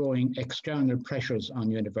of the growing external pressures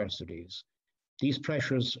on universities. These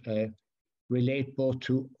pressures relate both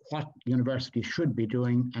to what universities should be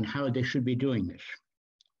doing and how they should be doing it.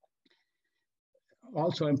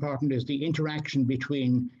 Also important is the interaction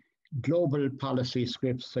between global policy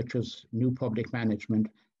scripts such as new public management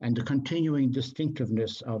and the continuing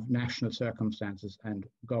distinctiveness of national circumstances and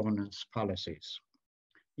governance policies.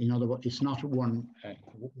 In other words, it's not one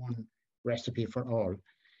recipe for all.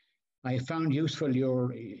 I found useful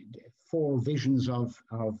your 4 visions of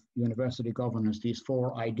university governance, these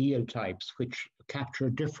 4 ideal types, which capture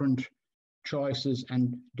different choices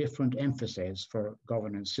and different emphases for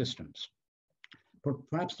governance systems. But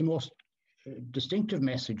perhaps the most distinctive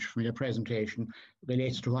message from your presentation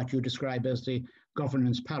relates to what you describe as the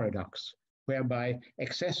governance paradox, whereby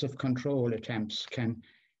excessive control attempts can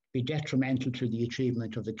be detrimental to the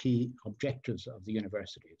achievement of the key objectives of the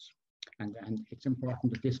universities. And it's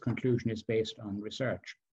important that this conclusion is based on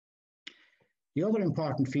research. The other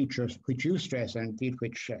important feature which you stress, and indeed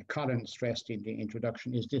which Colin stressed in the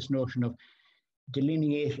introduction, is this notion of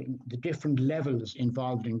delineating the different levels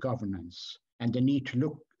involved in governance and the need to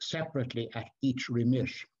look separately at each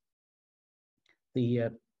remit.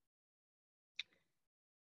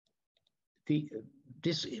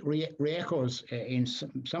 This re-echoes in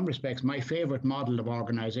some respects my favorite model of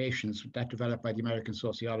organizations that developed by the American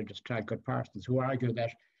sociologist Talcott Parsons, who argue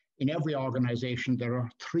that in every organization there are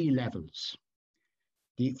three levels.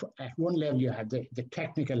 At one level you have the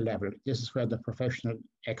technical level. This is where the professional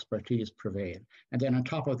expertise prevail. And then on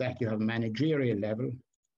top of that you have a managerial level.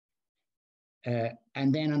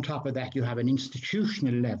 And then on top of that you have an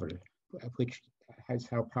institutional level, which has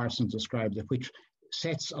how Parsons describes it, which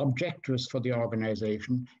sets objectives for the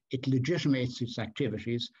organization, it legitimates its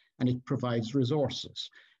activities, and it provides resources.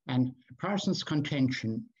 And Parsons'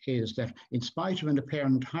 contention is that in spite of an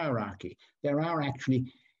apparent hierarchy, there are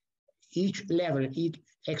actually, each level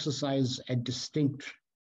exercises a distinct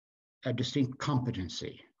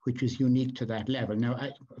competency, which is unique to that level. Now,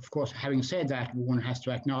 of course, having said that, one has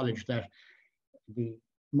to acknowledge that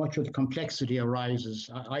much of the complexity arises.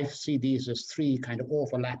 I see these as three kind of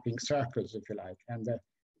overlapping circles, if you like, and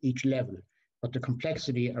each level. But the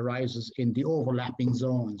complexity arises in the overlapping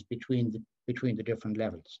zones between the different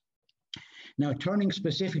levels. Now, turning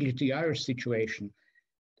specifically to the Irish situation,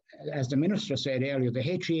 as the Minister said earlier, the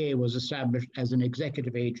HEA was established as an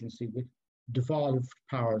executive agency with devolved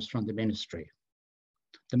powers from the Ministry.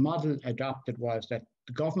 The model adopted was that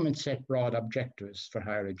the government set broad objectives for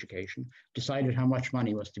higher education, decided how much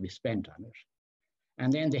money was to be spent on it,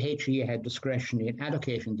 and then the HEA had discretion in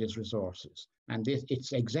allocating these resources. And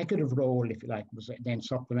its executive role, if you like, was then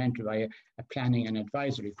supplemented by a planning and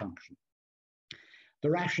advisory function. The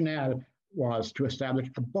rationale was to establish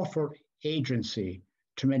a buffer agency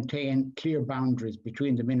to maintain clear boundaries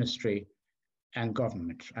between the Ministry and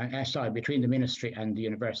government, between the Ministry and the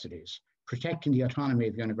universities, protecting the autonomy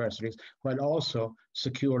of universities while also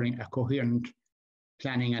securing a coherent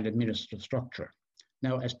planning and administrative structure.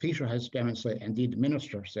 Now, as Peter has demonstrated, indeed the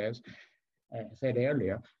Minister said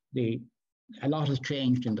earlier, a lot has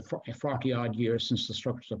changed in the 40-odd years since the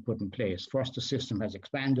structures are put in place. First, the system has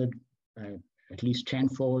expanded at least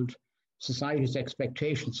tenfold. Society's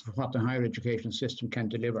expectations for what the higher education system can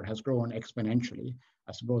deliver has grown exponentially.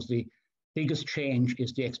 I suppose the biggest change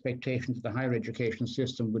is the expectation that the higher education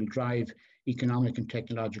system will drive economic and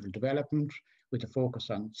technological development with a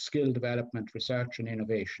focus on skill development, research, and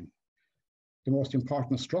innovation. The most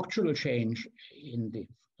important structural change in the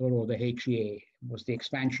role of the HEA was the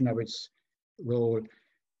expansion of its role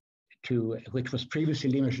which was previously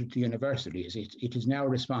limited to universities. It is now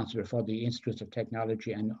responsible for the Institutes of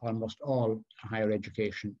Technology and almost all higher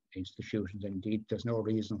education institutions. Indeed, there's no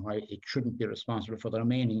reason why it shouldn't be responsible for the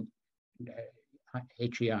remaining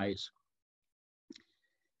HEIs.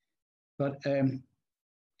 But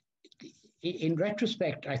in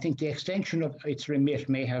retrospect, I think the extension of its remit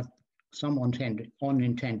may have some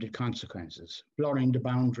unintended consequences, blurring the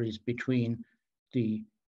boundaries between the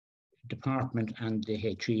department and the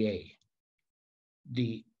HEA.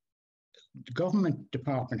 The government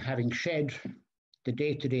department, having shed the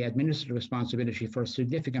day-to-day administrative responsibility for a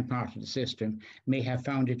significant part of the system, may have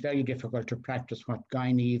found it very difficult to practice what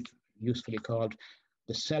Guy Neave usefully called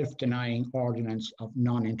the self-denying ordinance of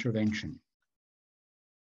non-intervention.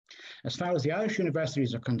 As far as the Irish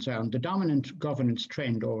universities are concerned, the dominant governance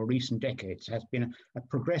trend over recent decades has been a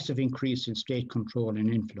progressive increase in state control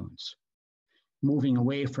and influence, moving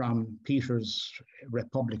away from Peter's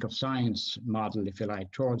Republic of Science model, if you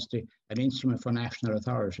like, towards an instrument for national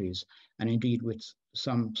authorities, and indeed with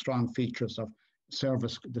some strong features of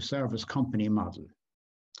the service company model.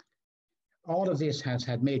 All of this has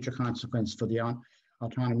had major consequences for the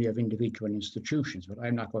autonomy of individual institutions, but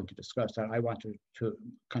I'm not going to discuss that. I want to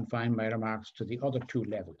confine my remarks to the other two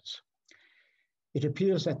levels. It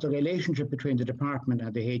appears that the relationship between the department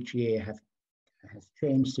and the HEA has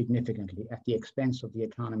changed significantly at the expense of the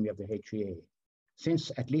autonomy of the HEA.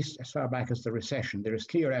 Since at least as far back as the recession, there is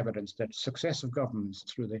clear evidence that successive governments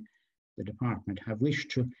through the department have wished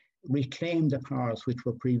to reclaim the powers which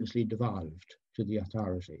were previously devolved to the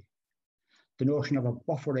authority. The notion of a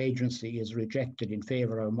buffer agency is rejected in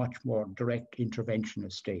favour of a much more direct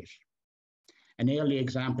interventionist state. An early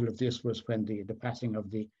example of this was when the passing of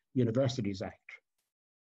the Universities Act,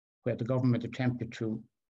 where the government attempted to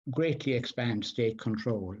greatly expand state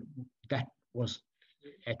control. That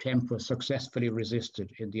attempt was successfully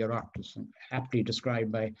resisted in the Oireachtas, and aptly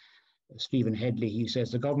described by Stephen Headley. He says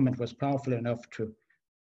the government was powerful enough to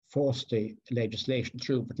force the legislation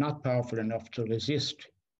through, but not powerful enough to resist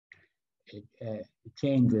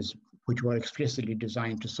changes which were explicitly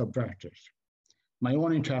designed to subvert it. My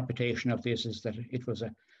own interpretation of this is that it was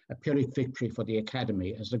a Pyrrhic victory for the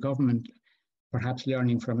academy, as the government, perhaps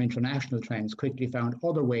learning from international trends, quickly found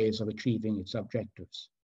other ways of achieving its objectives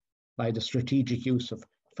by the strategic use of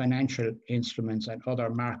financial instruments and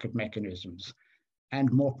other market mechanisms,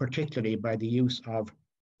 and more particularly by the use of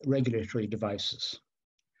regulatory devices.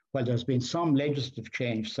 While there's been some legislative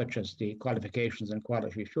change, such as the Qualifications and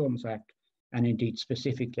Quality Assurance Act, and indeed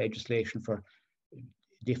specific legislation for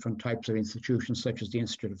different types of institutions, such as the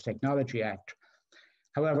Institute of Technology Act.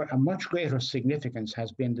 However, a much greater significance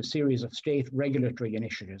has been the series of state regulatory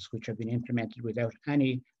initiatives which have been implemented without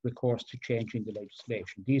any recourse to changing the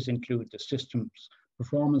legislation. These include the Systems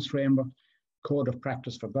Performance Framework, Code of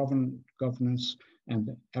Practice for Governance,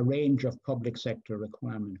 and a range of public sector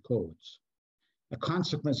requirement codes. A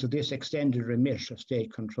consequence of this extended remit of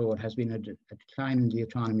state control has been a decline in the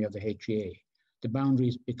autonomy of the HEA, the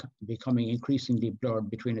boundaries becoming increasingly blurred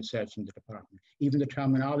between itself and the department. Even the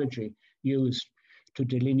terminology used to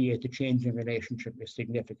delineate the changing relationship is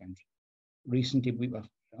significant. Recently,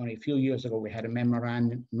 only a few years ago, we had a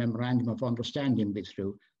memorandum of understanding be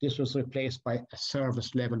through. This was replaced by a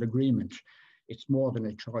service level agreement. It's more than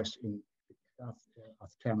a choice of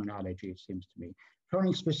terminology, it seems to me.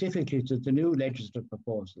 Turning specifically to the new legislative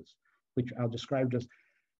proposals, which are described as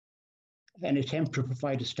an attempt to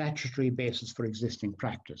provide a statutory basis for existing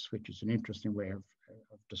practice, which is an interesting way of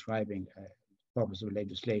describing the purpose of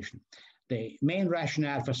legislation. The main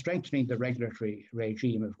rationale for strengthening the regulatory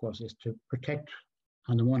regime, of course, is to protect,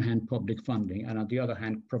 on the one hand, public funding, and on the other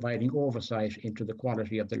hand, providing oversight into the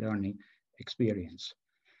quality of the learning experience.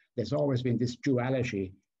 There's always been this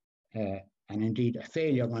duality, and indeed a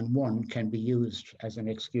failure on one can be used as an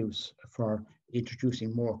excuse for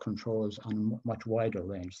introducing more controls on a much wider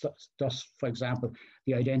range. Thus, for example,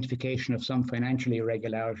 the identification of some financial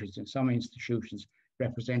irregularities in some institutions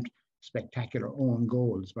represent spectacular own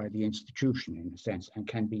goals by the institution, in a sense, and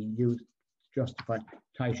can be used to justify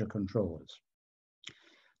tighter controls.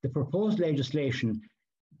 The proposed legislation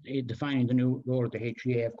defining the new role of the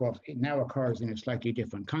HEA, of course, it now occurs in a slightly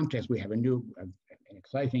different context. We have an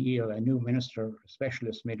exciting era, a new minister, a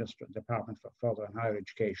specialist minister, Department for Further and Higher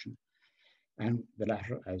Education. And the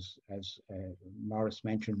latter, as Maurice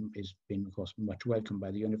mentioned, has been, of course, much welcomed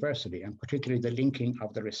by the university, and particularly the linking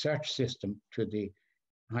of the research system to the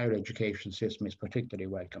higher education system is particularly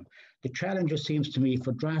welcome. The challenge, it seems to me,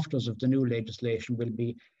 for drafters of the new legislation will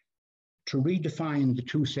be to redefine the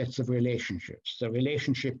two sets of relationships, the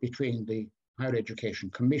relationship between the Higher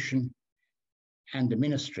Education Commission and the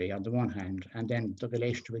Ministry on the one hand, and then the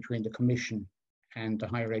relationship between the Commission and the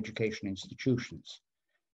higher education institutions.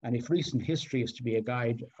 And if recent history is to be a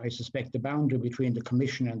guide, I suspect the boundary between the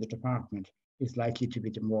Commission and the Department is likely to be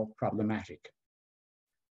the more problematic.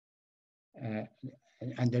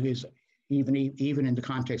 And there is, even in the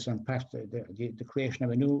context of the creation of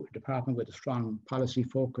a new department with a strong policy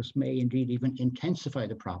focus may indeed even intensify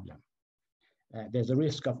the problem. There's a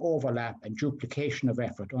risk of overlap and duplication of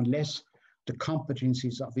effort unless the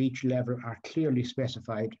competencies of each level are clearly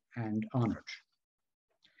specified and honoured.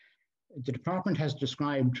 The department has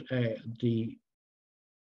described the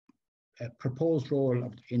proposed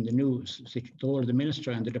role in the new, the role of the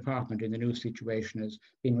minister and the department in the new situation as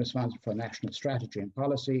being responsible for national strategy and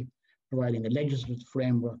policy, providing a legislative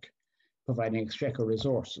framework, providing exchequer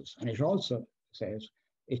resources. And it also says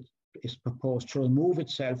it is proposed to remove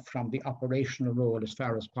itself from the operational role as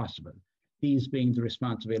far as possible, these being the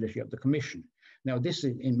responsibility of the Commission. Now, this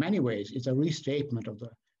is, in many ways, is a restatement of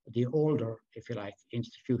the older, if you like,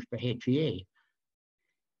 institution, the HEA.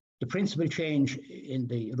 The principal change in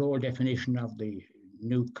the role definition of the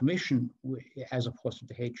new Commission, as opposed to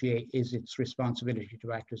the HEA, is its responsibility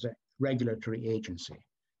to act as a regulatory agency.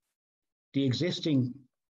 The existing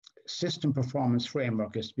system performance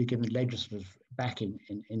framework is to be given legislative backing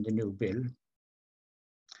in the new bill.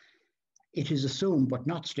 It is assumed, but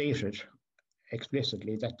not stated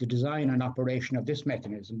explicitly, that the design and operation of this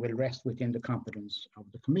mechanism will rest within the competence of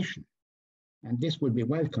the Commission. And this will be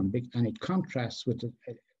welcome, and it contrasts with the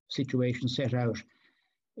situation set out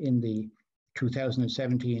in the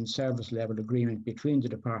 2017 service level agreement between the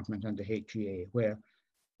department and the HEA, where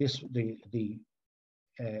the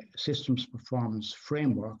systems performance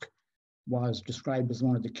framework was described as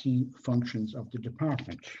one of the key functions of the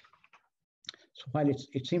department. So while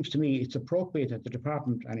it seems to me it's appropriate that the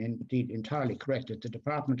department, and indeed entirely correct, that the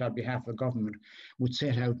department on behalf of government would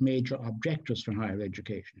set out major objectives for higher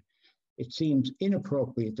education, it seems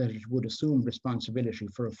inappropriate that it would assume responsibility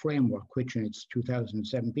for a framework which in its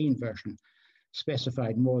 2017 version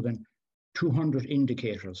specified more than 200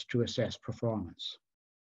 indicators to assess performance.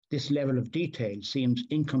 This level of detail seems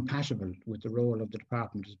incompatible with the role of the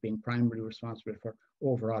department as being primarily responsible for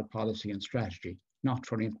overall policy and strategy, not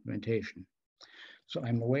for implementation. So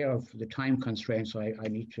I'm aware of the time constraints, so I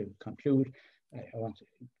need to conclude. I want to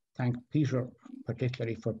thank Peter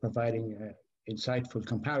particularly for providing an insightful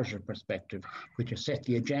comparative perspective, which has set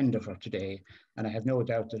the agenda for today, and I have no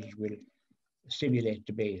doubt that it will stimulate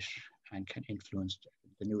debate and can influence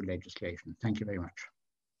the new legislation. Thank you very much.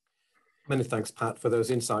 Many thanks, Pat, for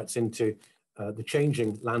those insights into the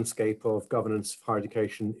changing landscape of governance for higher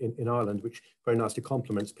education in Ireland, which very nicely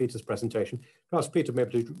complements Peter's presentation. I'll ask Peter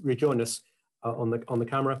maybe to rejoin us on the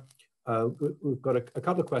camera. We've got a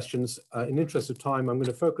couple of questions. In the interest of time, I'm going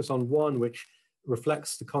to focus on one which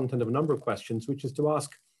reflects the content of a number of questions, which is to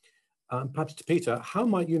ask, perhaps to Peter, how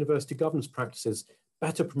might university governance practices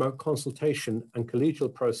better promote consultation and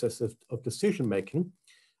collegial process of decision-making,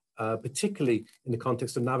 particularly in the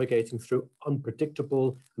context of navigating through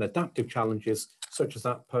unpredictable and adaptive challenges, such as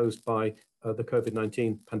that posed by the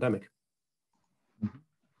COVID-19 pandemic?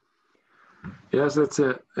 Yes, that's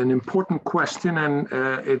an important question, and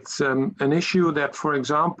it's an issue that, for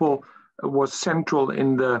example, was central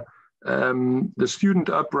in the student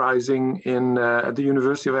uprising at the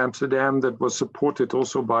University of Amsterdam that was supported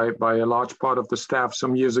also by a large part of the staff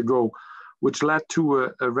some years ago, which led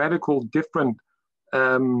to a radical different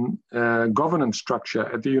governance structure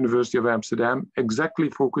at the University of Amsterdam, exactly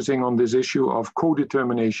focusing on this issue of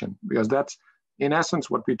co-determination, because that's in essence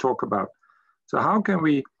what we talk about. So how can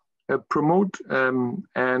we promote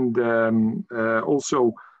and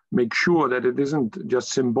also make sure that it isn't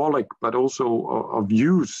just symbolic, but also of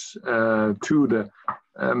use to the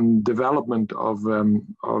development of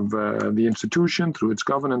the institution through its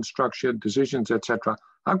governance structure, decisions, etc.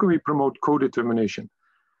 How can we promote co-determination?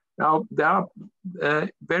 Now, there are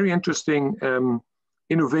very interesting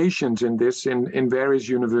innovations in this in various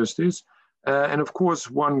universities. And of course,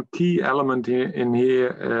 one key element in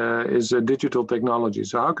here is digital technology.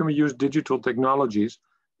 So how can we use digital technologies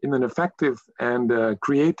in an effective and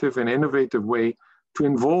creative and innovative way to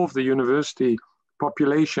involve the university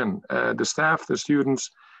population, the staff, the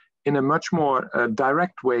students, in a much more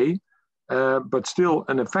direct way, but still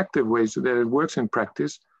an effective way so that it works in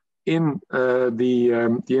practice in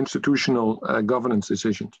the institutional governance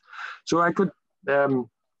decisions. So I could,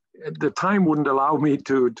 the time wouldn't allow me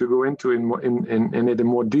to go into it in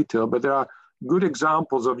more detail, but there are good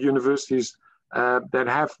examples of universities that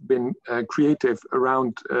have been creative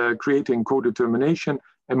around creating co-determination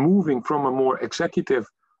and moving from a more executive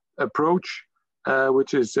approach,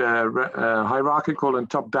 which is hierarchical and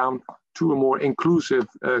top-down, to a more inclusive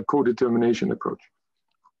co-determination approach.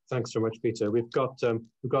 Thanks so much, Peter. We've got a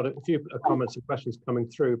few comments and questions coming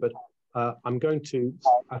through, but I'm going to,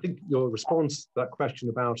 I think your response to that question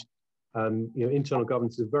about internal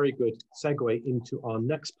governance is a very good segue into our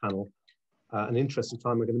next panel. In the interest of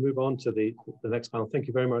time, we're going to move on to the next panel. Thank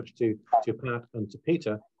you very much to Pat and to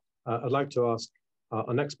Peter. I'd like to ask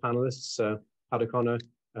our next panelists, Pat O'Connor,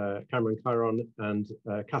 Cameron Keighron, and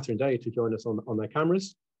Catherine Day to join us on their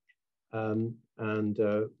cameras. We'll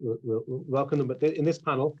welcome them. But in this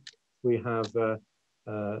panel, we have a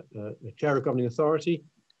Chair of Governing Authority,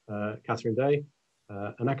 Catherine Day,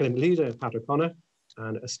 an academic leader, Pat O'Connor,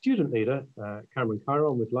 and a student leader, Cameron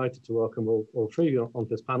Keighron. We're delighted to welcome all three of you onto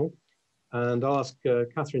this panel. And I'll ask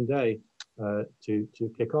Catherine Day to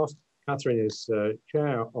kick off. Catherine is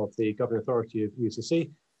Chair of the Governing Authority of UCC,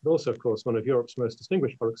 but also, of course, one of Europe's most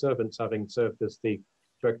distinguished public servants, having served as the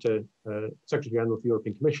Secretary General of the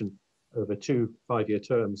European Commission over 2 5-year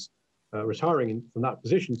terms, retiring from that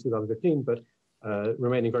position in 2015, but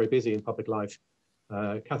remaining very busy in public life.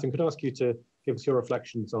 Catherine, could I ask you to give us your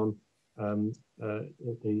reflections on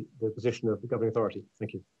the position of the Governing Authority?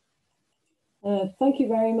 Thank you. Thank you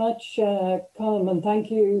very much, Colin, and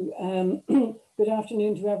thank you. Good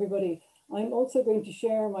afternoon to everybody. I'm also going to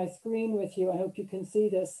share my screen with you. I hope you can see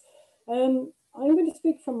this. I'm going to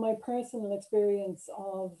speak from my personal experience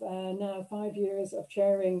of now 5 years of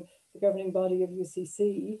chairing the governing body of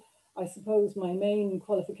UCC. I suppose my main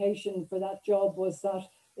qualification for that job was that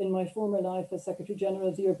in my former life as Secretary General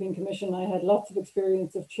of the European Commission, I had lots of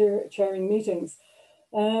experience of chairing meetings.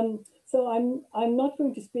 So I'm not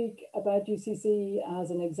going to speak about UCC as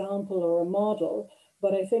an example or a model,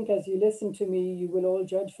 but I think as you listen to me, you will all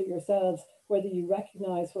judge for yourselves whether you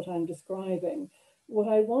recognize what I'm describing. What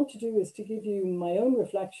I want to do is to give you my own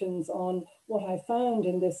reflections on what I found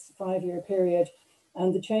in this 5-year period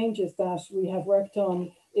and the changes that we have worked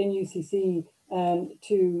on in UCC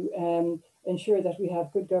to ensure that we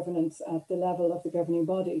have good governance at the level of the governing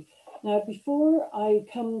body. Now, before I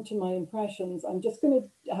come to my impressions, I'm just going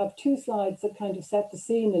to have 2 slides that kind of set the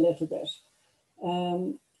scene a little bit.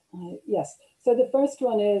 Yes, so the first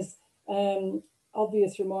one is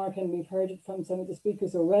obvious remark, and we've heard it from some of the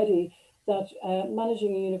speakers already, that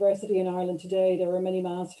managing a university in Ireland today, there are many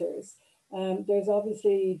masters. There's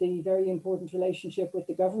obviously the very important relationship with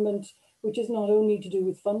the government, which is not only to do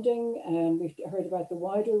with funding, we've heard about the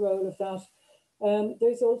wider role of that.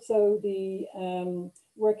 There's also the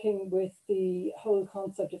working with the whole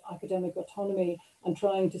concept of academic autonomy and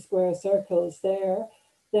trying to square circles there.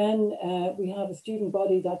 Then we have a student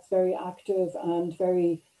body that's very active and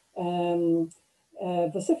very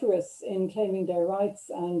vociferous in claiming their rights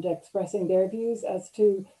and expressing their views as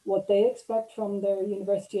to what they expect from their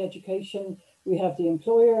university education. We have the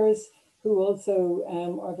employers who also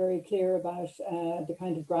are very clear about the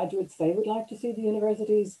kind of graduates they would like to see the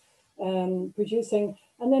universities producing.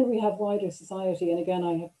 And then we have wider society. And again,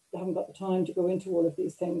 I haven't got the time to go into all of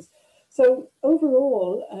these things. So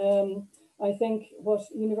overall, I think what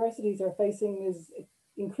universities are facing is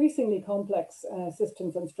increasingly complex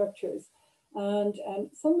systems and structures. And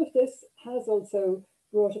some of this has also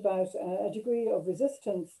brought about a degree of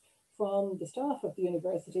resistance from the staff of the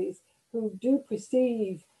universities who do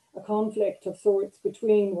perceive a conflict of sorts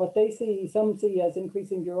between what they see, some see as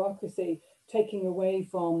increasing bureaucracy, taking away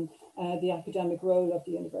from the academic role of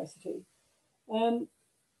the university.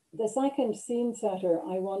 The second scene setter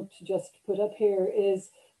I want to just put up here is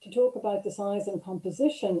to talk about the size and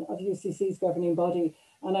composition of UCC's governing body.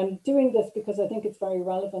 And I'm doing this because I think it's very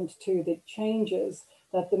relevant to the changes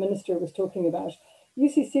that the Minister was talking about.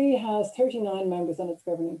 UCC has 39 members on its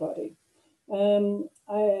governing body.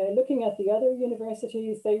 Looking at the other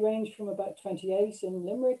universities, they range from about 28 in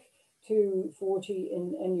Limerick to 40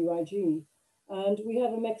 in NUIG. And we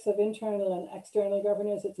have a mix of internal and external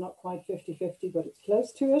governors. It's not quite 50-50, but it's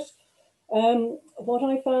close to it. What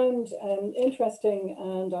I found interesting,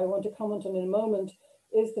 and I want to comment on in a moment,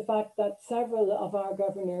 is the fact that several of our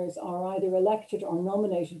governors are either elected or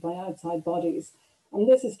nominated by outside bodies. And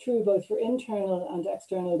this is true both for internal and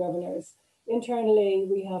external governors. Internally,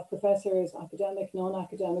 we have professors, academic,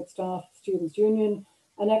 non-academic staff, students' union,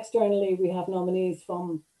 and externally, we have nominees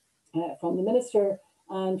from the Minister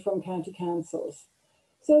and from county councils.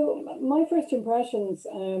 So my first impressions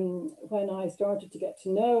when I started to get to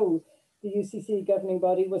know the UCC governing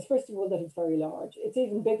body was, first of all, that it's very large. It's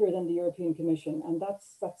even bigger than the European Commission, and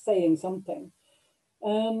that's saying something.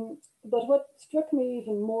 But what struck me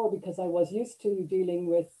even more, because I was used to dealing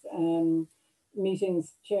with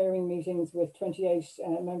meetings, chairing meetings with 28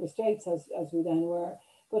 member states, as we then were,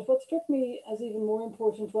 but what struck me as even more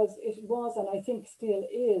important was it was, and I think still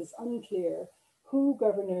is, unclear who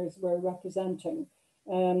governors were representing.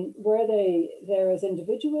 Were they there as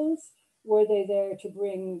individuals? Were they there to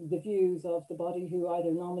bring the views of the body who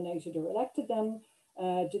either nominated or elected them?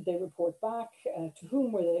 Did they report back? To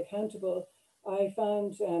whom were they accountable? I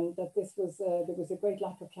found that this was there was a great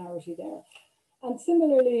lack of clarity there. And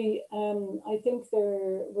similarly, I think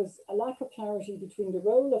there was a lack of clarity between the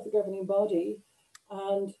role of the governing body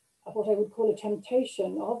and what I would call a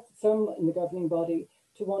temptation of some in the governing body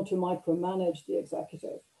to want to micromanage the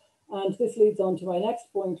executive. And this leads on to my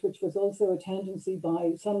next point, which was also a tendency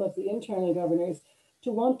by some of the internal governors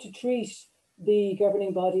to want to treat the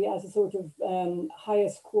governing body as a sort of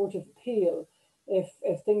highest court of appeal.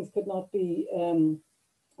 If things could not be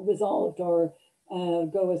resolved or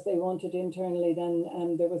go as they wanted internally,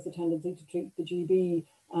 then there was a tendency to treat the GB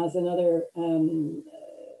as another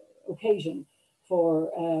occasion for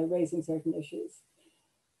raising certain issues.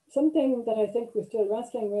 Something that I think we're still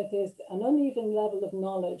wrestling with is an uneven level of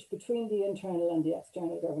knowledge between the internal and the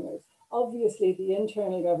external governors. Obviously, the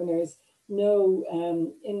internal governors know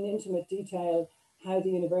in intimate detail how the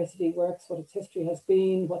university works, what its history has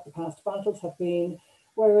been, what the past battles have been,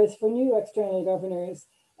 whereas for new external governors,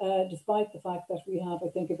 despite the fact that we have,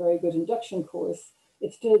 I think, a very good induction course,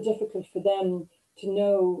 it's still difficult for them to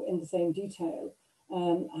know in the same detail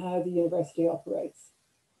how the university operates.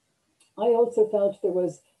 I also felt there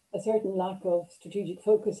was a certain lack of strategic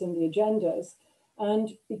focus in the agendas. And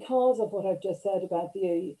because of what I've just said about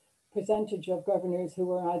the percentage of governors who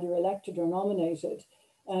were either elected or nominated,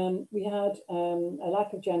 we had a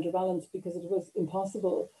lack of gender balance because it was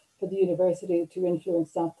impossible for the university to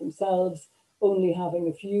influence that themselves. only having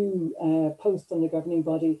a few posts on the governing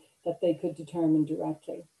body that they could determine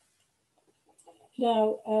directly.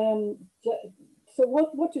 Now, so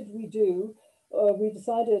what did we do? We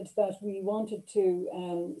decided that we wanted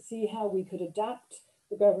to see how we could adapt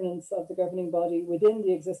the governance of the governing body within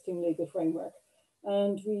the existing legal framework.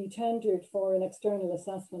 And we tendered for an external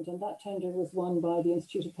assessment, and that tender was won by the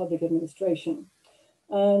Institute of Public Administration.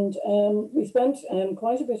 And we spent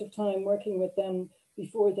quite a bit of time working with them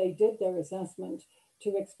before they did their assessment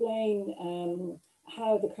to explain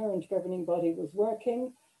how the current governing body was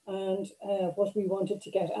working and what we wanted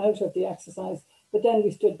to get out of the exercise. But then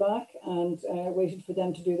we stood back and waited for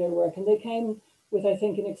them to do their work. And they came with, I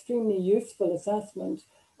think, an extremely useful assessment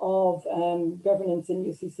of governance in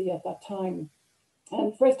UCC at that time.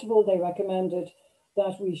 And first of all, they recommended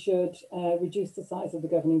that we should reduce the size of the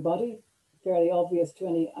governing body, fairly obvious to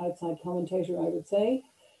any outside commentator, I would say.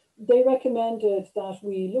 They recommended that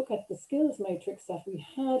we look at the skills matrix that we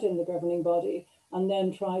had in the governing body and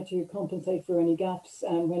then try to compensate for any gaps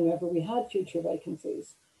whenever we had future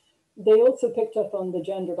vacancies. They also picked up on the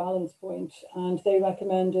gender balance point, and they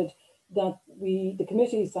recommended that the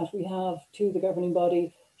committees that we have to the governing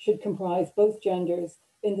body should comprise both genders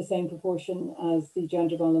in the same proportion as the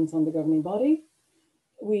gender balance on the governing body.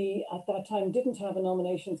 We, at that time, didn't have a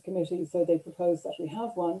nominations committee, so they proposed that we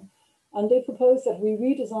have one. And they proposed that we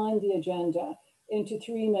redesign the agenda into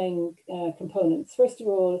three main components. First of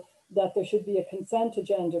all, that there should be a consent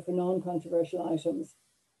agenda for non-controversial items.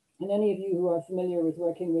 And any of you who are familiar with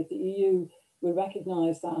working with the EU will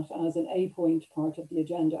recognise that as an A point part of the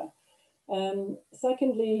agenda.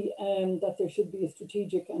 Secondly, that there should be a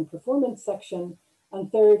strategic and performance section. And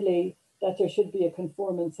thirdly, that there should be a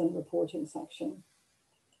conformance and reporting section.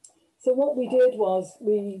 So what we did was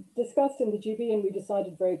we discussed in the GB and we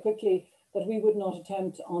decided very quickly that we would not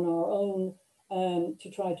attempt on our own to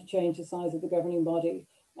try to change the size of the governing body.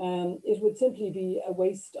 It would simply be a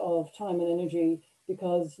waste of time and energy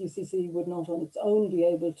because UCC would not on its own be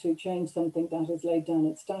able to change something that is laid down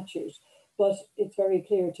in statute. But it's very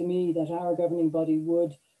clear to me that our governing body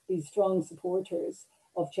would be strong supporters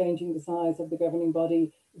of changing the size of the governing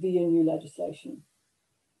body via new legislation.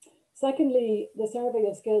 Secondly, the survey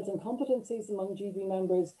of skills and competencies among GB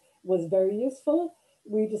members was very useful.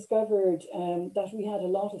 We discovered that we had a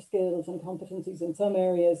lot of skills and competencies in some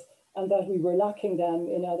areas and that we were lacking them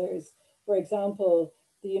in others. For example,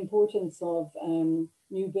 the importance of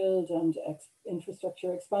new build and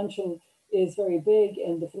infrastructure expansion is very big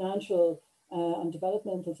in the financial and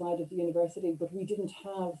developmental side of the university, but we didn't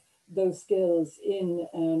have those skills in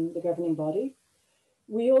the governing body.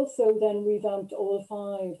 We also then revamped all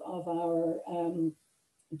 5 of our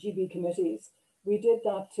GB committees. We did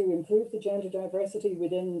that to improve the gender diversity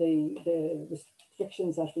within the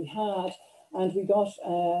restrictions that we had, and we got,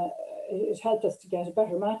 it helped us to get a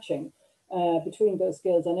better matching between those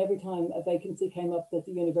skills. And every time a vacancy came up that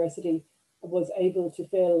the university was able to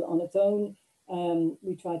fill on its own,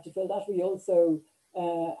 we tried to fill that. We also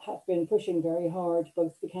have been pushing very hard,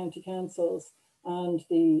 both the county councils and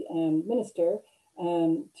the minister,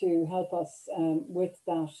 to help us with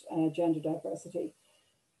that gender diversity.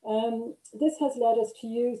 This has led us to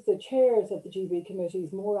use the chairs of the GB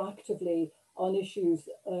committees more actively on issues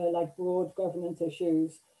like broad governance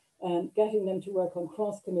issues, getting them to work on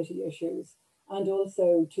cross-committee issues, and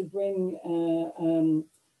also to bring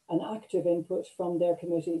an active input from their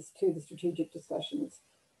committees to the strategic discussions.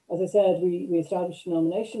 As I said, we established a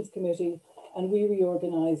nominations committee and we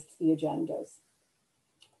reorganised the agendas.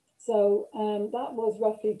 So that was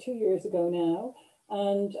roughly 2 years ago now,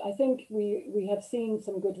 and I think we have seen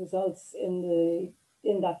some good results in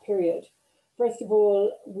that period. First of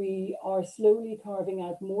all, we are slowly carving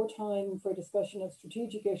out more time for discussion of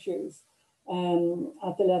strategic issues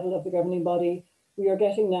at the level of the governing body. We are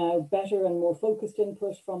getting now better and more focused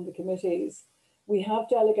input from the committees. We have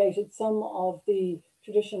delegated some of the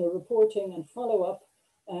traditional reporting and follow-up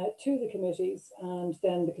to the committees, and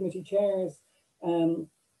then the committee chairs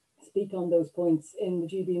speak on those points in the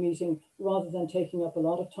GB meeting rather than taking up a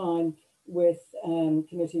lot of time with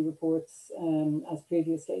committee reports as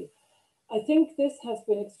previously. I think this has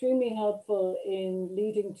been extremely helpful in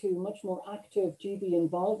leading to much more active GB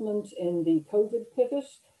involvement in the COVID pivot,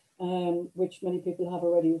 which many people have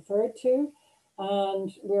already referred to.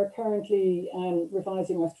 And we're currently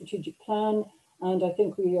revising our strategic plan, and I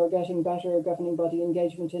think we are getting better governing body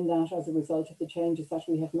engagement in that as a result of the changes that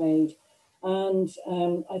we have made. And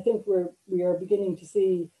I think we are beginning to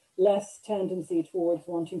see less tendency towards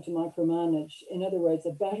wanting to micromanage. In other words,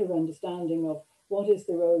 a better understanding of what is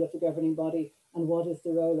the role of the governing body and what is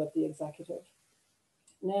the role of the executive.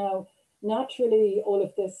 Now, naturally, all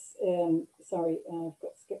of this, sorry, I've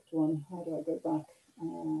got skipped one. How do I go back?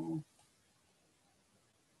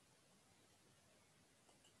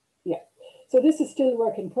 Yeah, so this is still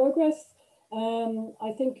work in progress.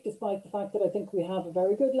 I think despite the fact that I think we have a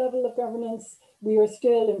very good level of governance, we are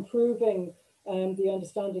still improving the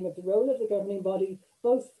understanding of the role of the governing body,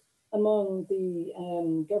 both among the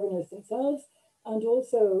governors themselves and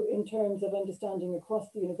also in terms of understanding across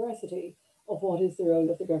the university of what is the role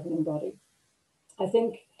of the governing body. I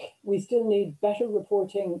think we still need better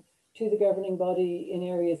reporting to the governing body in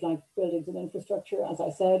areas like buildings and infrastructure, as I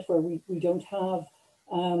said, where we don't have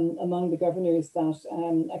among the governors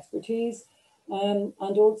that expertise, and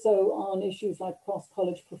also on issues like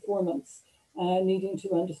cross-college performance, needing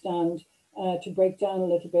to understand, to break down a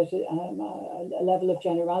little bit a level of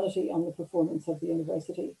generality on the performance of the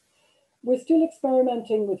university. We're still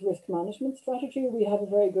experimenting with risk management strategy. We have a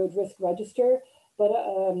very good risk register, but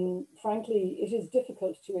frankly, it is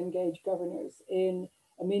difficult to engage governors in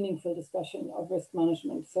a meaningful discussion of risk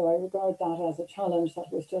management. So I regard that as a challenge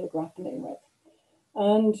that we're still grappling with.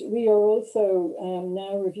 And we are also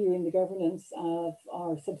now reviewing the governance of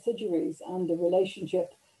our subsidiaries and the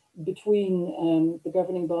relationship between the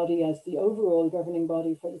governing body as the overall governing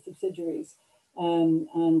body for the subsidiaries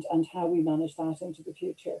and how we manage that into the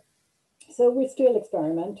future. So we're still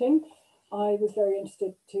experimenting. I was very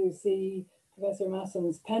interested to see Professor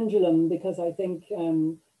Maassen's pendulum, because I think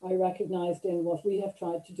I recognized in what we have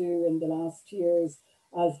tried to do in the last years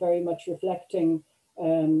as very much reflecting,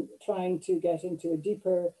 trying to get into a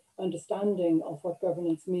deeper understanding of what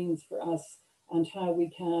governance means for us and how we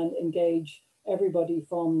can engage everybody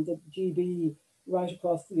from the GB right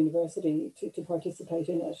across the university to participate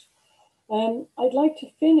in it. I'd like to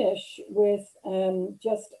finish with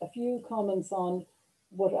just a few comments on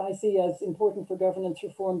what I see as important for governance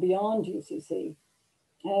reform beyond UCC.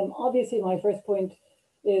 Obviously, my first point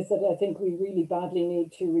is that I think we really badly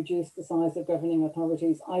need to reduce the size of governing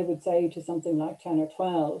authorities. I would say to something like 10 or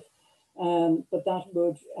 12, but that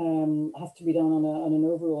would has to be done on an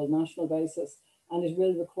overall national basis, and it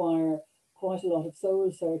will require quite a lot of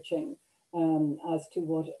soul searching as to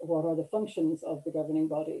what are the functions of the governing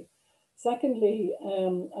body. Secondly,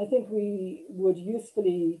 I think we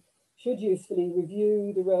should usefully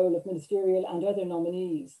review the role of ministerial and other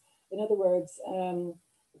nominees. In other words,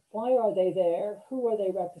 why are they there? Who are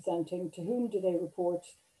they representing? To whom do they report?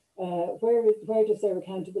 Where does their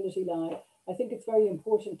accountability lie? I think it's very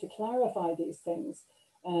important to clarify these things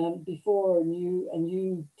before a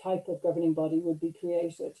new type of governing body would be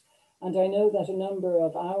created. And I know that a number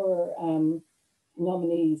of our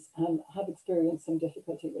nominees have experienced some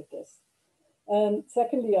difficulty with this.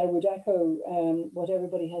 Secondly, I would echo what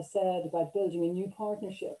everybody has said about building a new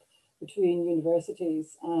partnership between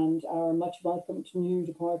universities and our much welcomed new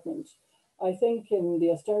department. I think in the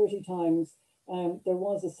austerity times, there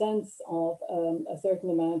was a sense of a certain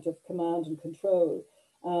amount of command and control,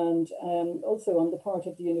 and also on the part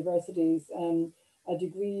of the universities, a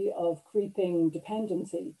degree of creeping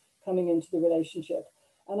dependency coming into the relationship.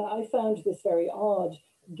 And I found this very odd,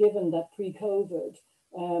 given that pre-COVID,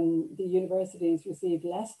 the universities received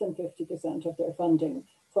less than 50% of their funding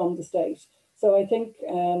from the state. So I think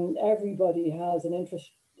everybody has an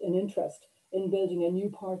interest in building a new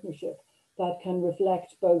partnership that can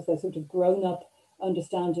reflect both a sort of grown-up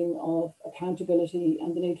understanding of accountability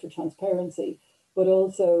and the need for transparency, but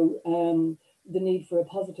also the need for a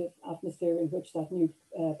positive atmosphere in which that new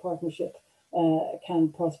partnership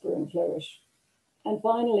can prosper and flourish. And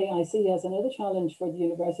finally, I see as another challenge for the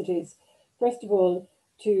universities, first of all,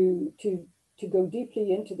 to go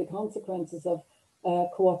deeply into the consequences of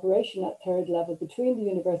cooperation at third level between the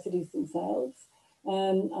universities themselves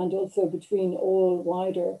and also between all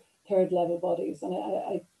wider third level bodies. And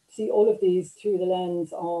I see all of these through the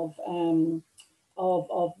lens of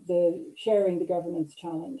the sharing the governance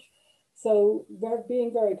challenge. So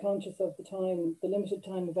being very conscious of the limited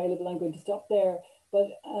time available, I'm going to stop there.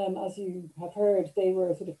 But as you have heard, they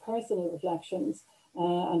were sort of personal reflections.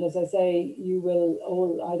 And as I say, you will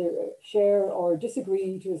all either share or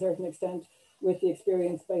disagree to a certain extent with the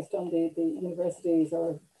experience based on the universities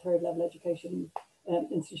or third level education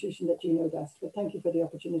institution that you know best. But thank you for the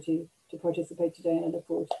opportunity to participate today, and I look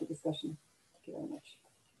forward to the discussion. Thank you very much.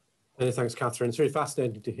 Many thanks, Catherine. It's really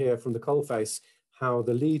fascinating to hear from the coalface how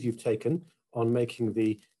the lead you've taken on making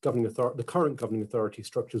the current governing authority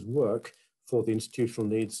structures work for the institutional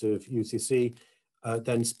needs of UCC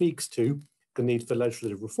then speaks to the need for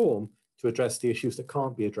legislative reform to address the issues that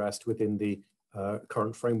can't be addressed within the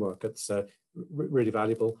current framework. It's really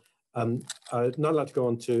valuable. I'd now like to go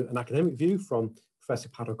on to an academic view from Professor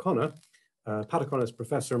Pat O'Connor Pat O'Connor is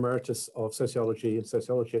Professor Emeritus of Sociology and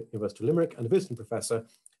Sociology at the University of Limerick and a visiting professor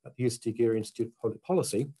at the UCD Geary Institute of Public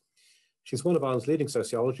Policy. She's one of Ireland's leading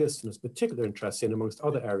sociologists and has particular interest in, amongst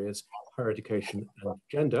other areas, higher education and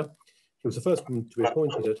gender. She was the first woman to be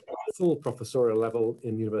appointed at full professorial level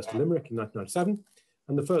in the University of Limerick in 1997,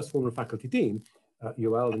 and the first woman faculty dean at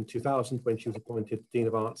UL in 2000 when she was appointed Dean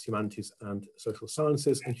of Arts, Humanities and Social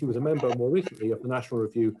Sciences, and she was a member more recently of the National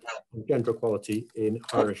Review on Gender Equality in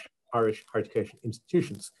Irish higher education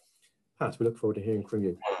institutions. Pat, we look forward to hearing from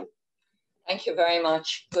you. Thank you very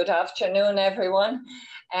much. Good afternoon, everyone.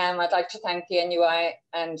 I'd like to thank the NUI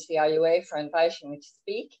and the IUA for inviting me to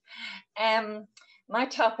speak. My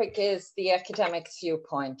topic is the academic's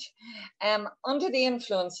viewpoint. Under the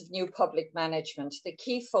influence of new public management, the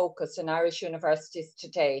key focus in Irish universities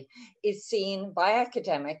today is seen by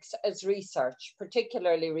academics as research,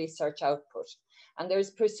 particularly research output. And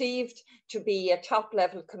there's perceived to be a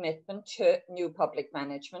top-level commitment to new public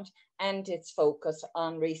management and its focus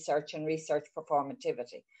on research and research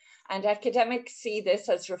performativity. And academics see this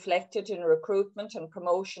as reflected in recruitment and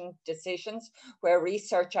promotion decisions where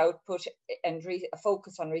research output and a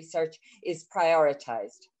focus on research is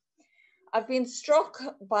prioritised. I've been struck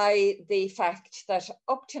by the fact that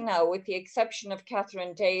up to now, with the exception of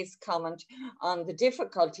Catherine Day's comment on the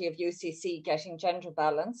difficulty of UCC getting gender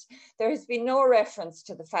balance, there has been no reference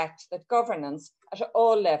to the fact that governance at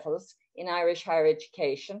all levels in Irish higher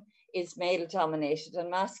education is male-dominated and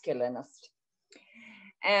masculinist.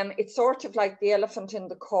 It's sort of like the elephant in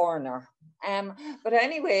the corner. But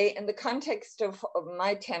anyway, in the context of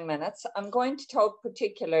my 10 minutes, I'm going to talk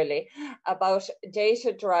particularly about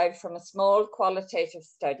data derived from a small qualitative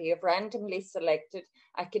study of randomly selected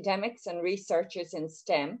academics and researchers in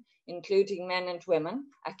STEM, including men and women,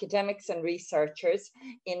 academics and researchers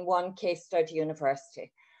in one case study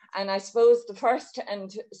university. And I suppose the first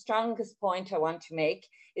and strongest point I want to make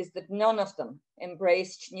is that none of them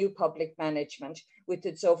embraced new public management with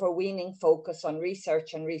its overweening focus on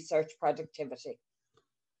research and research productivity.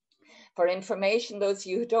 For information, those of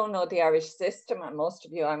you who don't know the Irish system, and most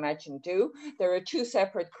of you I imagine do, there are two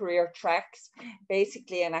separate career tracks,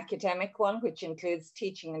 basically an academic one, which includes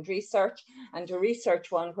teaching and research, and a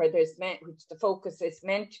research one where which the focus is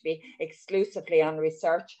meant to be exclusively on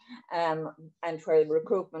research, and where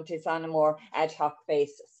recruitment is on a more ad hoc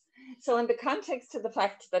basis. So in the context of the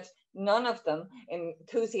fact that none of them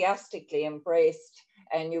enthusiastically embraced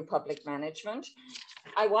new public management,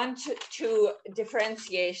 I want to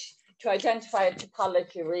differentiate, to identify a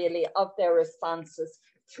typology really of their responses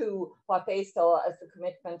to what they saw as the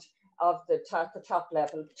commitment of the top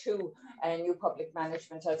level to new public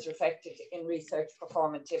management as reflected in research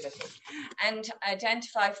performativity, and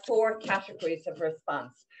identify four categories of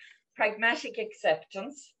response: pragmatic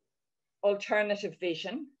acceptance, alternative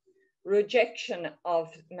vision, rejection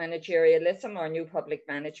of managerialism or new public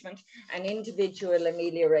management, and individual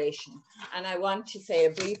amelioration. And I want to say a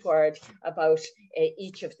brief word about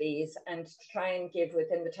each of these and try and give,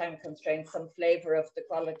 within the time constraints, some flavour of the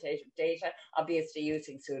qualitative data, obviously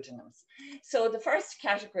using pseudonyms. So the first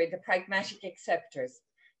category, the pragmatic acceptors,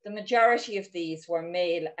 the majority of these were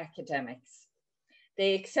male academics.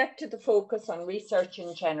 They accepted the focus on research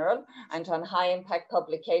in general and on high impact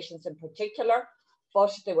publications in particular,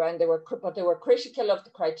 but they were critical of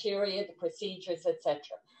the criteria, the procedures, etc.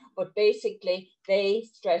 But basically, they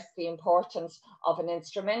stressed the importance of an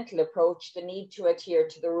instrumental approach, the need to adhere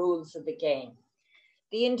to the rules of the game.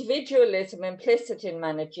 The individualism implicit in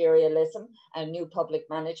managerialism and new public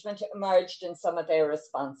management emerged in some of their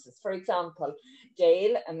responses. For example,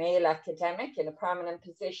 Dale, a male academic in a permanent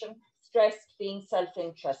position, stressed being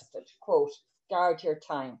self-interested, quote, "Guard your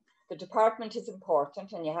time. The department is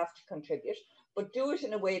important and you have to contribute, but do it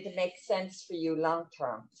in a way that makes sense for you long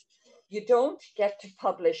term. You don't get to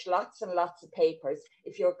publish lots and lots of papers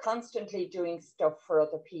if you're constantly doing stuff for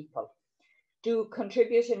other people. Do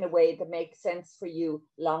contribute in a way that makes sense for you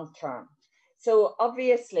long term." So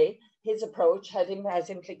obviously his approach has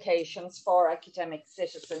implications for academic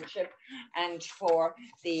citizenship and for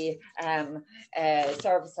the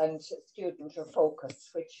service and student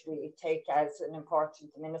focus, which we take as an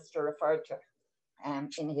important, the minister referred to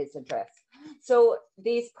in his address. So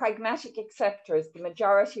these pragmatic acceptors, the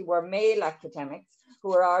majority were male academics who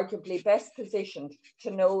were arguably best positioned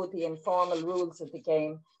to know the informal rules of the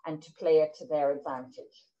game and to play it to their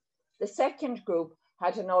advantage. The second group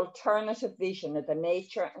had an alternative vision of the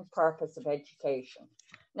nature and purpose of education.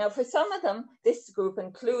 Now, for some of them, this group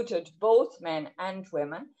included both men and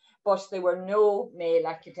women, but there were no male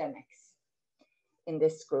academics in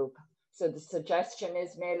this group. So the suggestion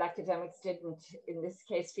is male academics didn't, in this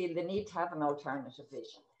case, feel the need to have an alternative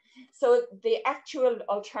vision. So the actual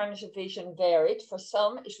alternative vision varied. For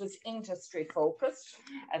some, it was industry focused,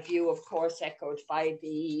 a view, of course, echoed by the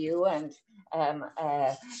EU and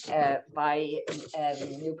by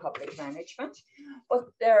New Public Management. But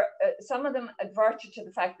some of them adverted to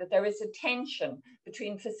the fact that there is a tension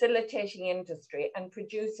between facilitating industry and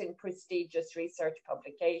producing prestigious research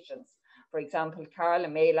publications. For example, Carl, a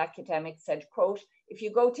male academic, said, quote, "If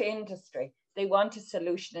you go to industry, they want a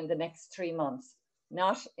solution in the next 3 months,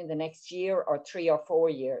 not in the next year or 3 or 4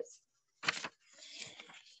 years."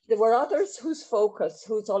 There were others whose focus,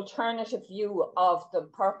 whose alternative view of the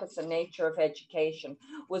purpose and nature of education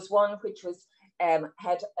was one which was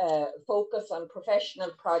had a focus on professional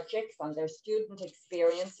projects, on their student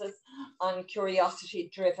experiences, on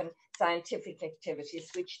curiosity-driven scientific activities,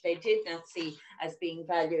 which they did not see as being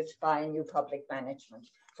valued by New Public Management.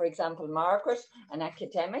 For example, Margaret, an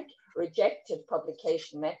academic, rejected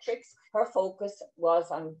publication metrics. Her focus was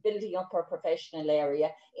on building up her professional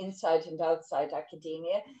area inside and outside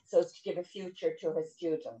academia so as to give a future to her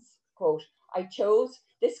students. Quote, "I chose,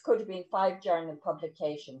 this could have been 5 journal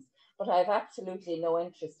publications, but I have absolutely no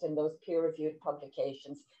interest in those peer-reviewed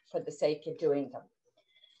publications for the sake of doing them."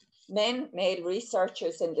 Male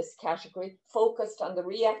researchers in this category focused on the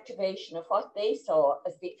reactivation of what they saw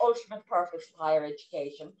as the ultimate purpose of higher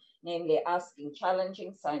education, namely asking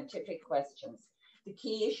challenging scientific questions. The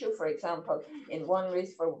key issue, for example, in one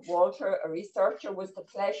race for Walter, a researcher, was the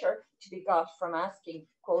pleasure to be got from asking,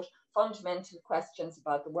 quote, "fundamental questions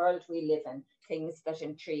about the world we live in, things that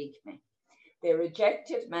intrigue me." They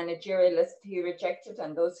rejected managerialist, he rejected,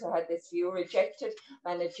 and those who had this view rejected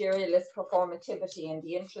managerialist performativity in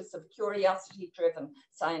the interest of curiosity-driven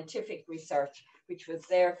scientific research, which was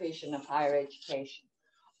their vision of higher education.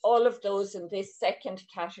 All of those in this second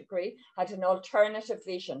category had an alternative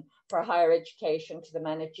vision for higher education to the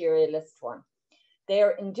managerialist one.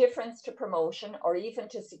 Their indifference to promotion or even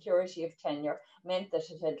to security of tenure meant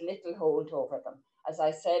that it had little hold over them. As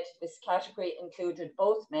I said, this category included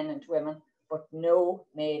both men and women, but no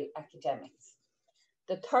male academics.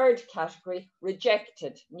 The third category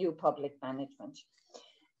rejected New Public Management.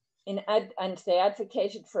 And they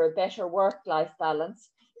advocated for a better work-life balance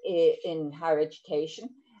in higher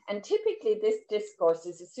education. And typically this discourse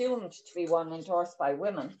is assumed to be one endorsed by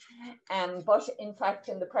women. But in fact,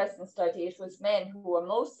 in the present study, it was men who were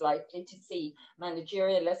most likely to see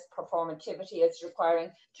managerialist performativity as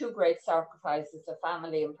requiring too great sacrifices of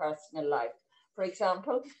family and personal life. For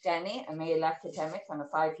example, Danny, a male academic on a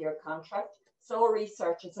 5-year contract, saw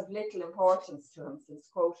research as of little importance to him since,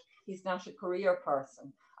 quote, "he's not a career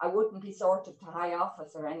person. I wouldn't be sorted to high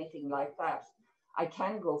office or anything like that. I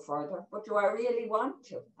can go further, but do I really want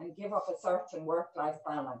to and give up a certain work-life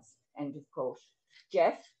balance?" End of quote.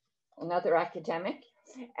 Jeff, another academic,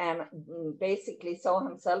 basically saw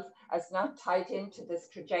himself as not tied into this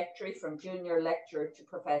trajectory from junior lecturer to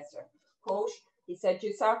professor. Quote, he said,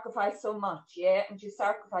 "You sacrifice so much, yeah, and you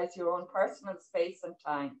sacrifice your own personal space and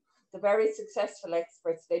time. The very successful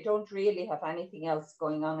experts, they don't really have anything else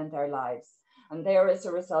going on in their lives. And there is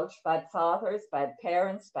a result, bad fathers, bad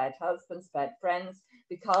parents, bad husbands, bad friends,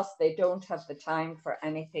 because they don't have the time for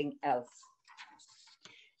anything else."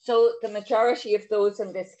 So the majority of those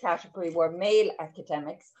in this category were male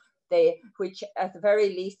academics, which at the very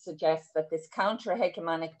least suggests that this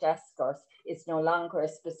counter-hegemonic discourse is no longer a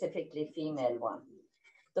specifically female one.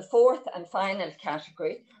 The fourth and final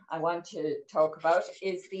category I want to talk about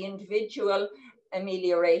is the individual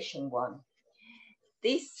amelioration one.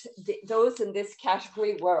 Those in this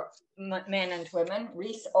category were men and women,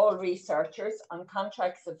 all researchers on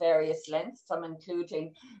contracts of various lengths, some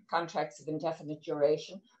including contracts of indefinite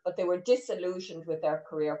duration, but they were disillusioned with their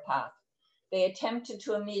career path. They attempted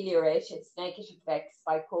to ameliorate its negative effects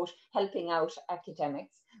by, quote, "helping out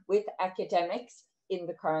academics," with academics in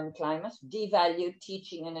the current climate, devalued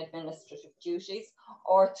teaching and administrative duties,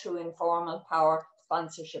 or through informal power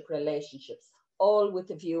sponsorship relationships, all with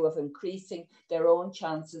the view of increasing their own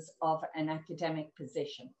chances of an academic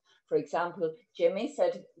position. For example, Jimmy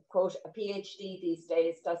said, quote, "a PhD these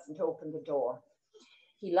days doesn't open the door."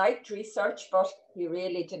 He liked research, but he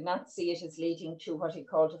really did not see it as leading to what he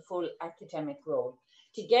called a full academic role.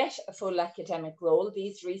 To get a full academic role,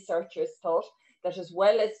 these researchers thought that as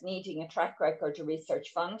well as needing a track record of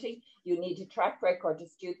research funding, you need a track record of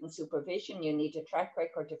student supervision, you need a track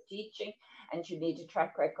record of teaching, and you need a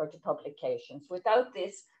track record of publications. Without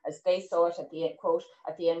this, as they saw it at the quote,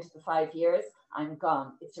 "at the end of the 5 years, I'm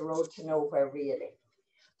gone. It's a road to nowhere, really."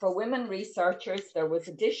 For women researchers, there was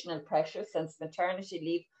additional pressure since maternity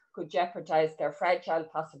leave could jeopardize their fragile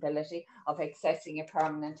possibility of accessing a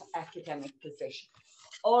permanent academic position.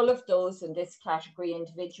 All of those in this category,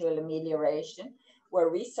 individual amelioration, were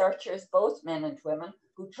researchers, both men and women,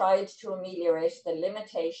 who tried to ameliorate the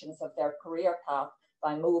limitations of their career path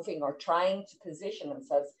by moving or trying to position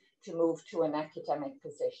themselves to move to an academic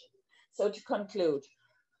position. So to conclude,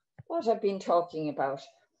 what I've been talking about,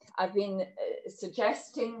 I've been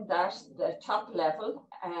suggesting that the top level,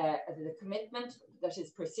 the commitment that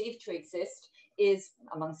is perceived to exist is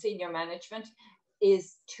among senior management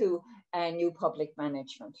is to new public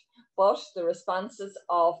management. But the responses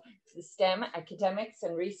of the STEM academics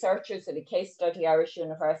and researchers in a case study Irish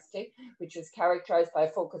University, which was characterized by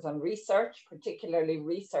a focus on research, particularly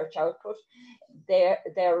research output,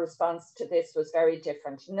 their response to this was very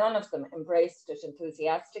different. None of them embraced it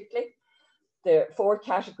enthusiastically. The 4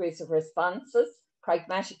 categories of responses: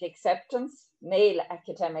 pragmatic acceptance, male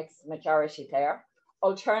academics, majority there;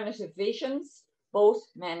 alternative visions, both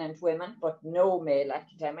men and women, but no male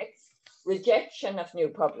academics; rejection of new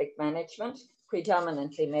public management,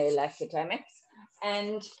 predominantly male academics;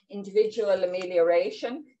 and individual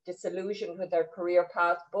amelioration, disillusioned with their career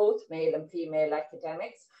path, both male and female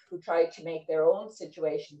academics, who tried to make their own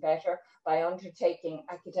situation better by undertaking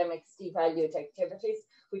academics devalued activities,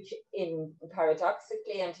 which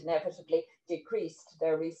paradoxically and inevitably decreased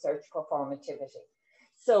their research performativity.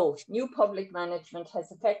 So new public management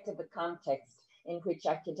has affected the context in which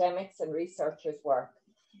academics and researchers work.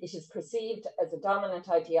 It is perceived as a dominant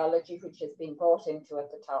ideology which has been brought into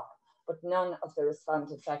at the top, but none of the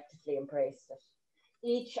respondents actively embraced it.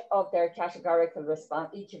 Each of their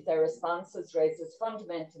responses raises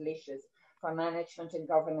fundamental issues for management and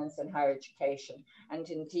governance in higher education. And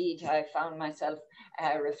indeed, I found myself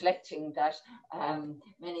reflecting that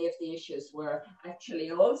many of the issues were actually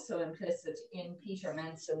also implicit in Peter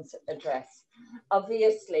Maassen's address.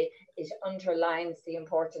 Obviously, it underlines the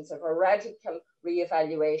importance of a radical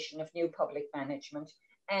re-evaluation of new public management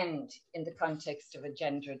and in the context of a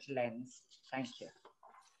gendered lens. Thank you.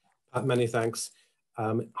 Many thanks.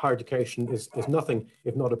 Higher education is nothing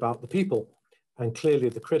if not about the people. And clearly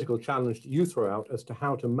the critical challenge that you throw out as to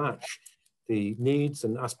how to match the needs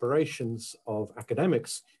and aspirations of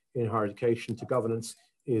academics in higher education to governance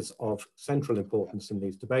is of central importance in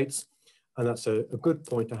these debates. And that's a good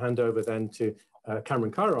point to hand over then to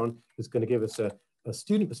Cameron Keighron, who's going to give us a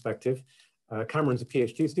student perspective. Cameron's a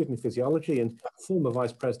PhD student in physiology and former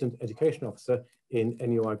Vice President Education Officer in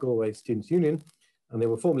NUI Galway Students' Union. And they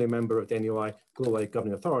were formerly a member of the NUI Galway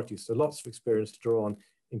Governing Authority. So lots of experience to draw on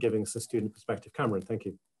in giving us a student perspective. Cameron, thank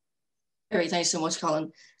you. Great, thanks so much, Colin.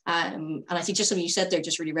 And I think just something you said there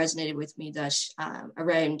just really resonated with me, that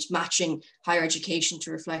around matching higher education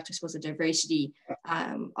to reflect, I suppose, the diversity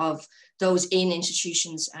of those in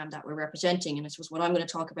institutions that we're representing. And I suppose what I'm going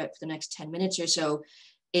to talk about for the next 10 minutes or so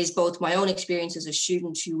is both my own experience as a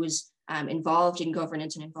student who was involved in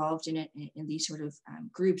governance and involved in it in these sort of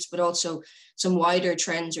groups, but also some wider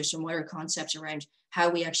trends or some wider concepts around how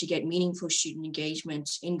we actually get meaningful student engagement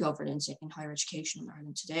in governance in higher education in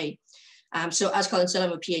Ireland today. So as Colin said,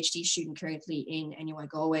 I'm a PhD student currently in NUI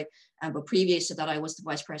Galway, but previous to that, I was the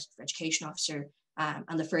Vice President for Education Officer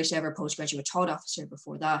and the first ever postgraduate taught officer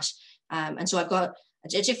before that. And so I've got a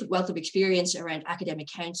different wealth of experience around academic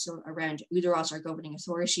council, around Údarás, our governing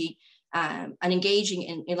authority, and engaging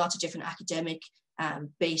in lots of different academic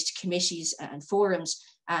based committees and forums,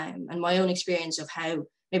 and my own experience of how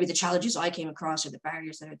maybe the challenges I came across or the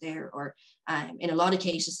barriers that are there, or in a lot of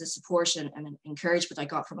cases, the support and encouragement I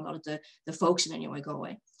got from a lot of the folks in NUI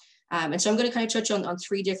Galway. And so I'm going to kind of touch on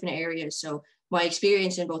 3 different areas. So my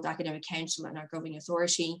experience in both academic council and our governing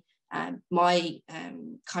authority, my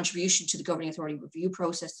contribution to the governing authority review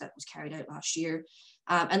process that was carried out last year,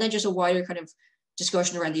 and then just a wider kind of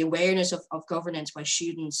discussion around the awareness of governance by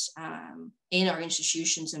students in our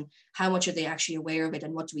institutions, and how much are they actually aware of it,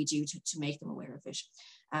 and what do we do to make them aware of it.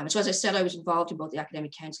 So as I said, I was involved in both the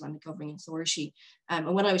academic council and the governing authority.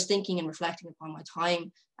 And when I was thinking and reflecting upon my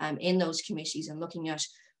time in those committees and looking at,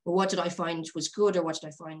 well, what did I find was good, or what did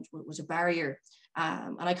I find was a barrier?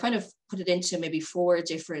 And I kind of put it into maybe 4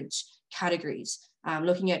 different categories,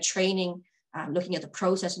 looking at training, looking at the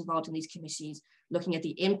process involved in these committees, looking at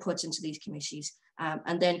the inputs into these committees,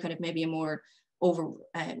 and then kind of maybe a more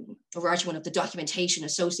overarching one of the documentation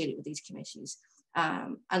associated with these committees.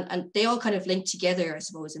 And they all kind of link together, I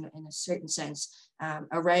suppose, in a certain sense,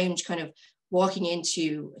 around kind of walking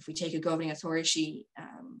into, if we take a governing authority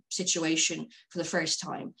situation for the first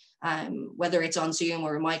time, whether it's on Zoom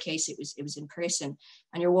or in my case, it was in person,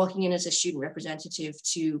 and you're walking in as a student representative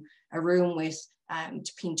to a room with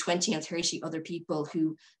between 20 and 30 other people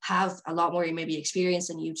who have a lot more maybe experience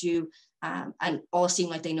than you do, and all seem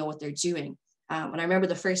like they know what they're doing. And I remember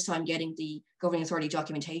the first time getting the Governing Authority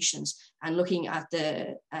documentations and looking at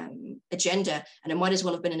the agenda, and it might as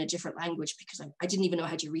well have been in a different language because I didn't even know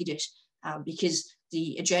how to read it, because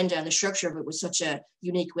the agenda and the structure of it was such a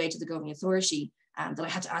unique way to the Governing Authority that I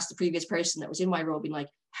had to ask the previous person that was in my role, being like,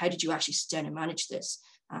 how did you actually sit down and manage this?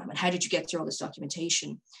 And how did you get through all this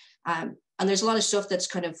documentation? And there's a lot of stuff that's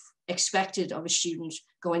kind of expected of a student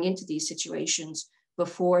going into these situations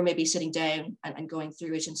before maybe sitting down and going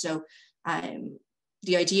through it. And so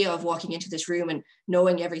the idea of walking into this room and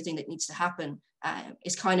knowing everything that needs to happen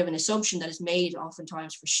is kind of an assumption that is made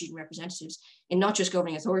oftentimes for student representatives in not just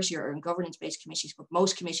governing authority or in governance-based committees, but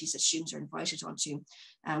most committees that students are invited onto.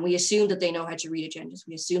 We assume that they know how to read agendas.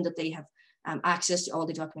 We assume that they have access to all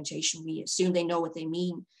the documentation. We assume they know what they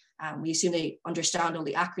mean. We assume they understand all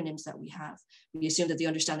the acronyms that we have. We assume that they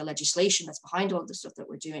understand the legislation that's behind all the stuff that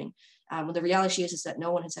we're doing. When the reality is that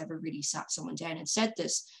no one has ever really sat someone down and said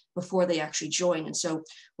this before they actually join. And so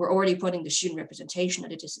we're already putting the student representation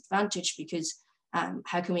at a disadvantage because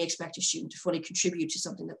how can we expect a student to fully contribute to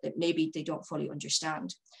something that maybe they don't fully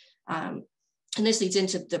understand? And this leads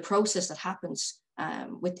into the process that happens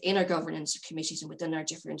within our governance committees and within our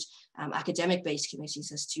different academic-based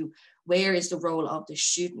committees as to where is the role of the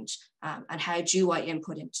student and how do I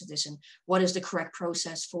input into this and what is the correct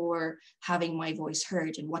process for having my voice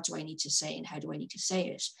heard and what do I need to say and how do I need to say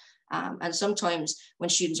it? And sometimes when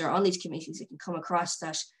students are on these committees, it can come across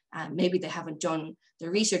that maybe they haven't done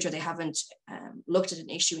their research or they haven't looked at an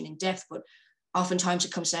issue in depth, but oftentimes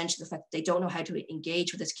it comes down to the fact that they don't know how to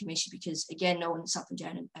engage with this committee because, again, no one sat them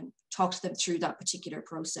down and talked to them through that particular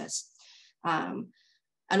process. And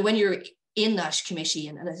when you're in that committee,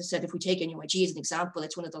 and as I said, if we take NUIG as an example,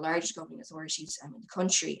 it's one of the largest governing authorities in the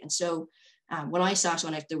country. And so when I sat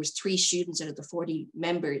on it, there was 3 students out of the 40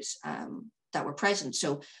 members that were present.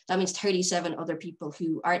 So that means 37 other people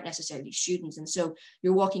who aren't necessarily students. And so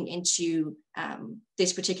you're walking into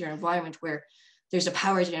this particular environment where there's a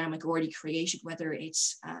power dynamic already created, whether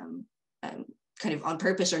it's kind of on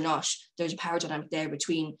purpose or not. There's a power dynamic there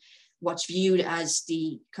between what's viewed as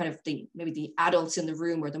the kind of maybe the adults in the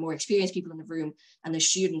room or the more experienced people in the room and the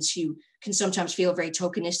students who can sometimes feel very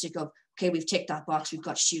tokenistic of, okay, we've ticked that box, we've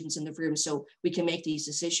got students in the room, so we can make these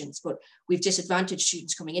decisions. But we've disadvantaged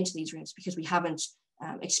students coming into these rooms because we haven't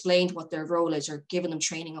explained what their role is or given them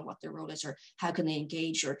training on what their role is or how can they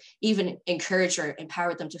engage or even encourage or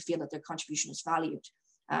empower them to feel that their contribution is valued.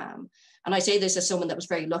 And I say this as someone that was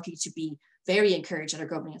very lucky to be very encouraged at our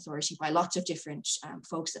governing authority by lots of different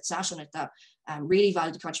folks that sat on it that really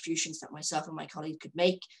valued the contributions that myself and my colleague could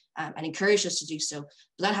make and encouraged us to do so.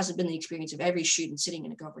 But that hasn't been the experience of every student sitting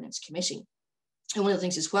in a governance committee. And one of the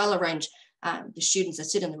things as well around the students that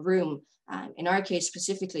sit in the room, in our case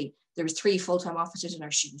specifically, there was 3 full-time officers in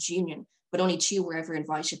our students' union, but only 2 were ever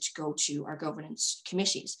invited to go to our governance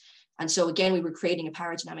committees. And so again, we were creating a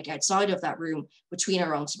power dynamic outside of that room between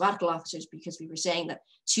our own sabbatical officers because we were saying that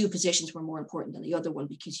 2 positions were more important than the other one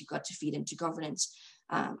because you got to feed into governance.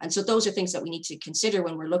 And so those are things that we need to consider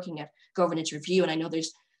when we're looking at governance review. And I know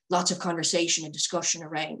there's lots of conversation and discussion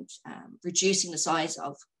around reducing the size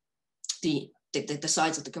of the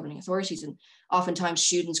size of the governing authorities. And oftentimes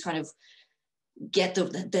students kind of get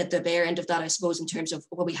the bare end of that, I suppose, in terms of,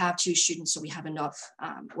 well, we have 2 students, so we have enough.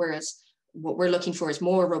 Whereas what we're looking for is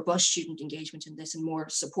more robust student engagement in this and more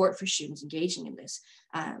support for students engaging in this.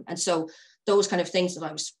 And so those kind of things that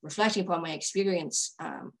I was reflecting upon my experience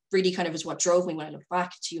really kind of is what drove me when I look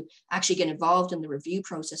back to actually get involved in the review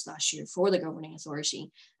process last year for the governing authority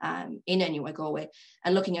in NUI Galway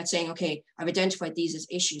and looking at saying, okay, I've identified these as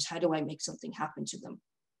issues, how do I make something happen to them?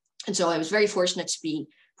 And so I was very fortunate to be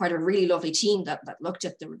part of a really lovely team that looked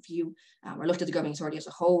at the review or looked at the governing authority as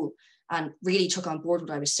a whole and really took on board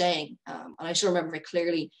what I was saying. And I still remember very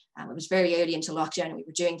clearly, it was very early into lockdown and we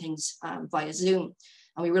were doing things via Zoom.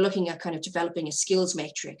 And we were looking at kind of developing a skills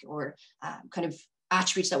matrix or kind of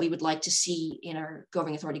attributes that we would like to see in our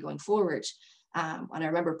governing authority going forward. And I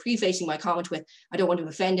remember prefacing my comment with, I don't want to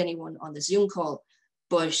offend anyone on the Zoom call,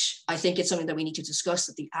 but I think it's something that we need to discuss,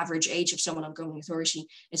 that the average age of someone on governing authority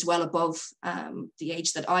is well above the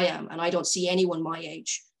age that I am. And I don't see anyone my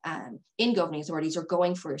age in governing authorities or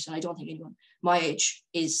going for it. And I don't think anyone my age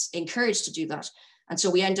is encouraged to do that. And so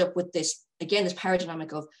we end up with this, again, this power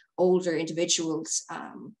dynamic of older individuals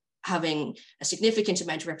having a significant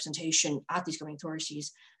amount of representation at these governing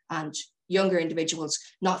authorities and younger individuals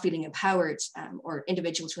not feeling empowered or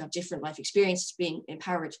individuals who have different life experiences being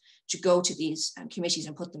empowered to go to these committees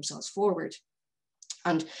and put themselves forward.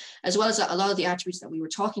 And as well as that, a lot of the attributes that we were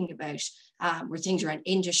talking about were things around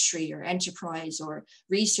industry or enterprise or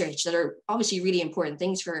research that are obviously really important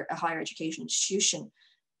things for a higher education institution.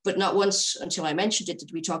 But not once until I mentioned it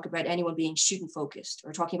did we talk about anyone being student focused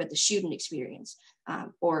or talking about the student experience,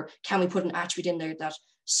 or can we put an attribute in there that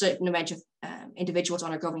certain amount of individuals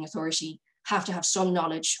on our governing authority have to have some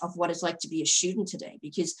knowledge of what it's like to be a student today.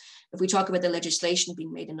 Because if we talk about the legislation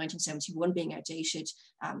being made in 1971 being outdated,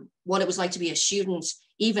 what it was like to be a student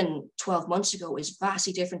even 12 months ago is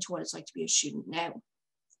vastly different to what it's like to be a student now.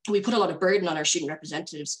 We put a lot of burden on our student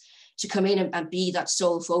representatives to come in and be that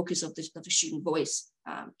sole focus of the student voice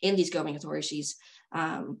in these governing authorities.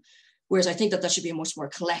 Whereas I think that should be a much more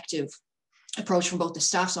collective approach from both the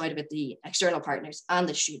staff side of it, the external partners and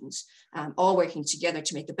the students, all working together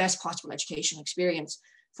to make the best possible educational experience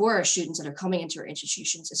for our students that are coming into our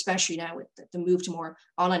institutions, especially now with the move to more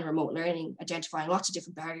online remote learning, identifying lots of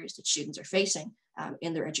different barriers that students are facing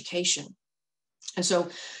in their education. And so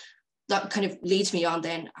that kind of leads me on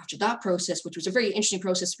then after that process, which was a very interesting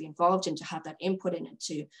process to be involved in, to have that input in and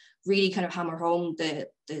to really kind of hammer home the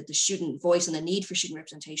student voice and the need for student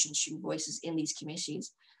representation, student voices in these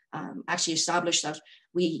committees. Actually established that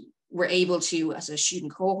we were able to, as a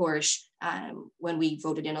student cohort, when we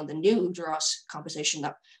voted in on the new Údarás composition,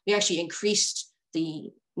 that we actually increased the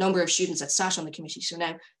number of students that sat on the committee. So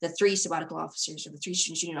now the 3 sabbatical officers or the 3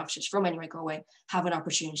 student union officers from NUI Galway have an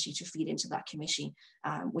opportunity to feed into that committee,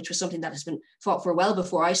 which was something that has been fought for well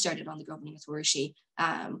before I started on the governing authority,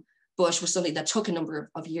 but was something that took a number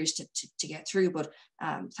of years to get through. But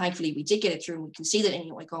thankfully we did get it through, and we can see that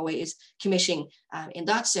NUI Galway is committing in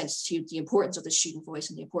that sense to the importance of the student voice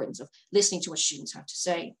and the importance of listening to what students have to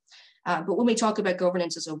say. But when we talk about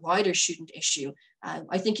governance as a wider student issue,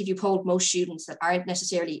 I think if you polled most students that aren't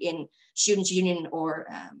necessarily in students' union or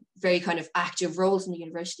very kind of active roles in the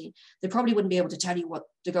university, they probably wouldn't be able to tell you what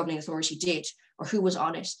the governing authority did or who was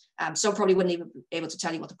on it. Some probably wouldn't even be able to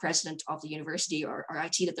tell you what the president of the university or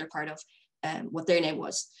IT that they're part of, what their name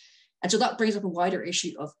was. And so that brings up a wider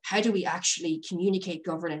issue of how do we actually communicate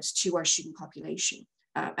governance to our student population?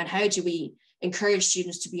 And how do we encourage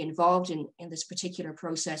students to be involved in this particular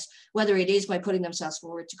process, whether it is by putting themselves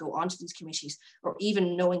forward to go onto these committees or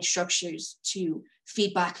even knowing structures to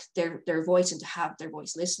feedback their voice and to have their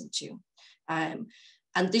voice listened to.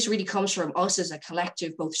 And this really comes from us as a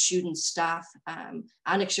collective, both students, staff,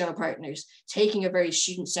 and external partners, taking a very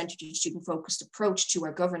student-centered and student-focused approach to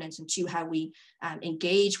our governance and to how we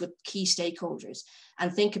engage with key stakeholders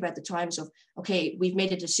and think about the times of, okay, we've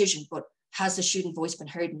made a decision, but has the student voice been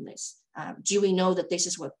heard in this? Do we know that this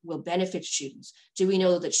is what will benefit students? Do we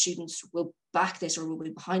know that students will back this or will be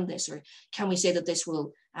behind this? Or can we say that this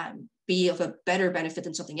will be of a better benefit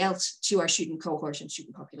than something else to our student cohort and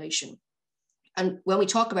student population? And when we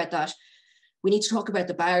talk about that, we need to talk about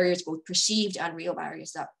the barriers, both perceived and real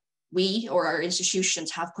barriers, that we or our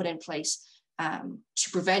institutions have put in place to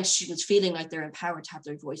prevent students feeling like they're empowered to have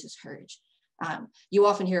their voices heard. You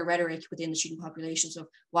often hear rhetoric within the student populations of,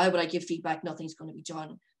 why would I give feedback? Nothing's going to be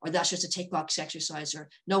done. Or that's just a tick box exercise, or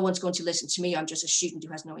no one's going to listen to me. I'm just a student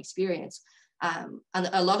who has no experience. And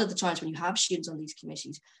a lot of the times when you have students on these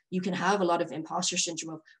committees, you can have a lot of imposter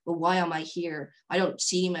syndrome of, well, why am I here? I don't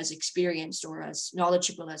seem as experienced or as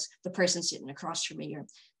knowledgeable as the person sitting across from me, or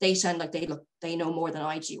they sound like they know more than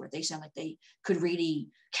I do, or they sound like they could really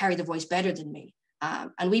carry the voice better than me.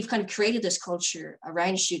 And we've kind of created this culture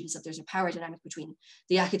around students that there's a power dynamic between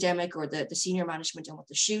the academic or the senior management and what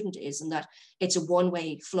the student is, and that it's a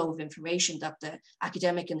one-way flow of information, that the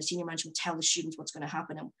academic and the senior management tell the students what's going to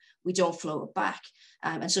happen and we don't flow it back.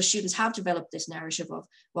 And so students have developed this narrative of,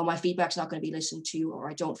 well, my feedback's not going to be listened to, or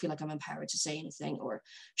I don't feel like I'm empowered to say anything, or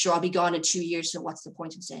sure, I'll be gone in 2 years, so what's the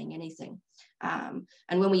point in saying anything?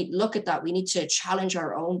 And when we look at that, we need to challenge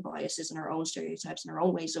our own biases and our own stereotypes and our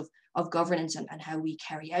own ways of governance and how we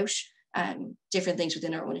carry out different things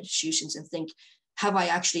within our own institutions, and think, have I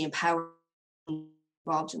actually empowered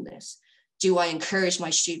involved in this? Do I encourage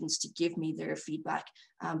my students to give me their feedback,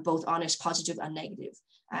 both honest, positive, and negative?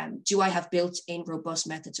 Do I have built-in robust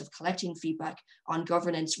methods of collecting feedback on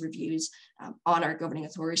governance reviews, on our governing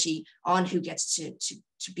authority, on who gets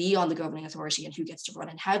to be on the governing authority and who gets to run,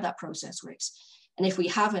 and how that process works? And if we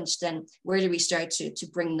haven't, then where do we start to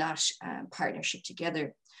bring that partnership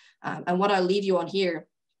together? And what I'll leave you on here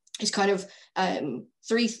is kind of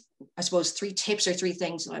three tips or 3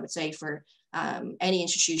 things that I would say for any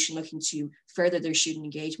institution looking to further their student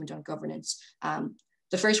engagement on governance.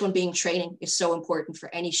 The first one being training is so important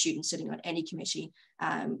for any student sitting on any committee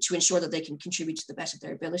to ensure that they can contribute to the best of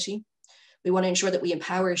their ability. We want to ensure that we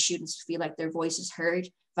empower students to feel like their voice is heard,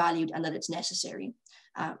 valued, and that it's necessary.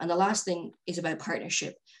 And the last thing is about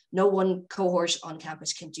partnership. No one cohort on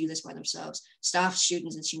campus can do this by themselves. Staff,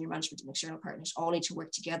 students, and senior management and external partners all need to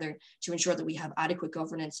work together to ensure that we have adequate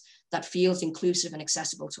governance that feels inclusive and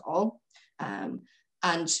accessible to all,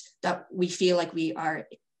 and that we feel like we are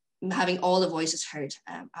having all the voices heard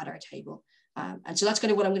at our table. And so that's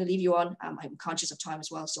kind of what I'm going to leave you on. I'm conscious of time as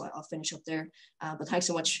well, so I'll finish up there. But thanks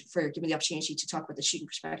so much for giving me the opportunity to talk about the student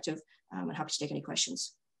perspective, and happy to take any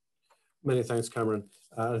questions. Many thanks, Cameron.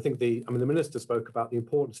 I think the Minister spoke about the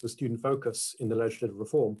importance of student focus in the legislative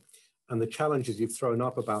reform and the challenges you've thrown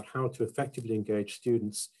up about how to effectively engage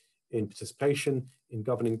students in participation in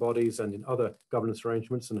governing bodies and in other governance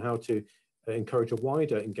arrangements, and how to encourage a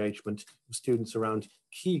wider engagement of students around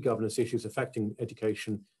key governance issues affecting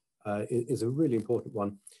education is a really important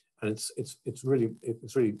one, and it's really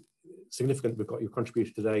significant we've got your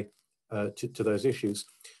contribution today to those issues.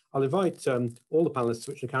 I'll invite all the panelists to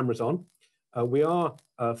switch the cameras on. We are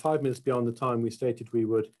 5 minutes beyond the time we stated we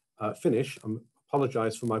would finish. I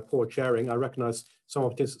apologise for my poor chairing. I recognise some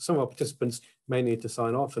of our participants may need to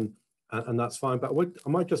sign off, and that's fine. But I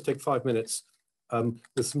might just take 5 minutes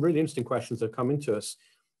with some really interesting questions that have come into us.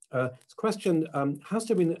 It's a question, has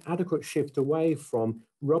there been an adequate shift away from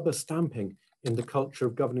rubber stamping in the culture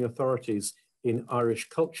of governing authorities in Irish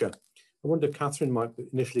culture? I wonder if Catherine might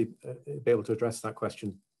initially be able to address that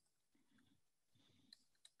question.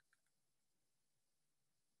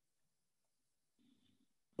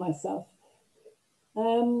 Myself.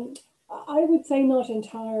 I would say not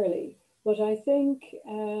entirely, but I think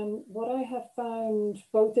what I have found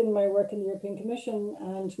both in my work in the European Commission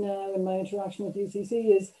and now in my interaction with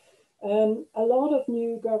UCC is a lot of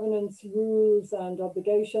new governance rules and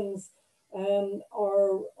obligations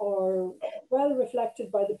are well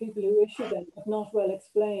reflected by the people who issue them, but not well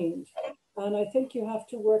explained. And I think you have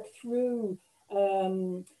to work through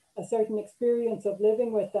a certain experience of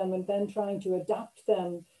living with them and then trying to adapt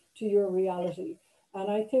them to your reality. And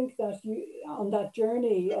I think that on that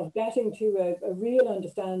journey of getting to a real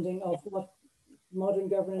understanding of what modern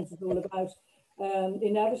governance is all about,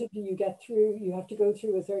 inevitably you have to go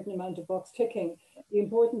through a certain amount of box ticking. The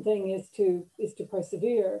important thing is to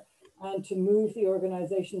persevere and to move the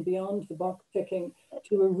organization beyond the box ticking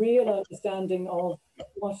to a real understanding of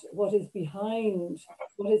what is behind,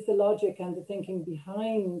 what is the logic and the thinking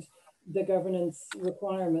behind the governance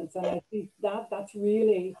requirements. And I think that's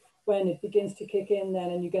really when it begins to kick in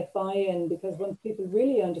then, and you get buy-in, because once people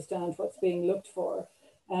really understand what's being looked for,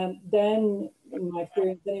 then, in my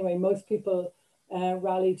experience anyway, most people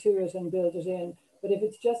rally to it and build it in. But if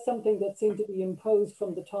it's just something that seems to be imposed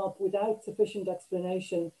from the top without sufficient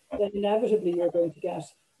explanation, then inevitably you're going to get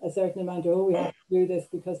a certain amount of, oh, we have to do this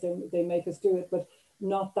because they make us do it, but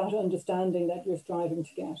not that understanding that you're striving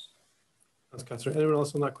to get. Thanks, Catherine. Anyone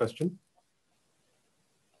else on that question?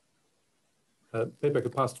 Maybe I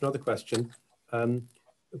could pass to another question.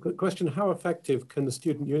 Question, how effective can the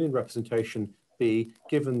student union representation be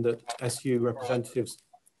given that SU representatives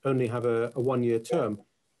only have a one-year term?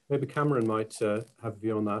 Maybe Cameron might have a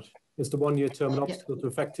view on that. Is the one-year term an obstacle to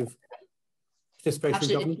effective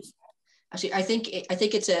participation in governance? Actually, I think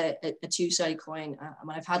it's a two-sided coin.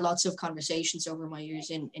 I've had lots of conversations over my years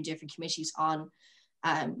in different committees on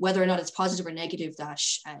whether or not it's positive or negative that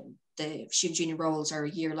the student union roles are a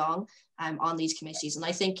year long on these committees. And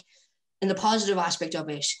I think in the positive aspect of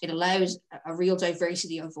it, it allows a real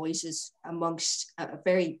diversity of voices amongst a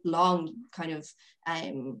very long kind of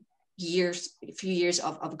few years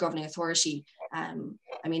of a governing authority.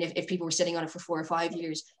 I mean, if people were sitting on it for 4 or 5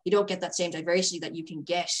 years, you don't get that same diversity that you can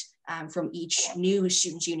get from each new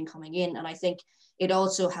student union coming in. And I think it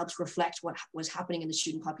also helps reflect what was happening in the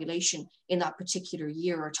student population in that particular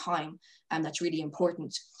year or time, and that's really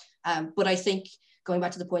important. But I think going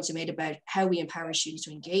back to the points I made about how we empower students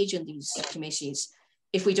to engage in these committees,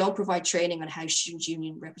 if we don't provide training on how student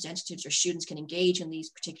union representatives or students can engage in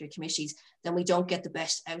these particular committees, then we don't get the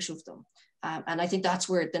best out of them. And I think that's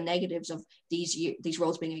where the negatives of these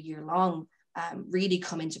roles being a year long really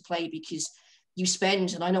come into play, because you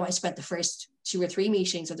spend, and I know I spent the first 2 or 3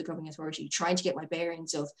 meetings of the governing authority trying to get my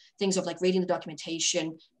bearings of things of like reading the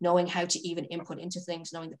documentation, knowing how to even input into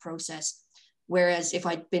things, knowing the process. Whereas if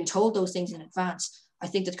I'd been told those things in advance, I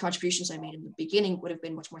think that the contributions I made in the beginning would have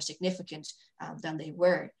been much more significant than they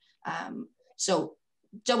were. So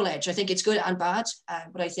double-edged, I think it's good and bad,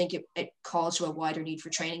 but I think it calls to a wider need for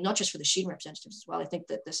training, not just for the student representatives as well. I think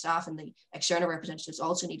that the staff and the external representatives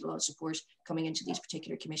also need a lot of support coming into these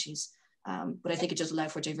particular committees. But I think it does allow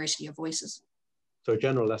for diversity of voices. So a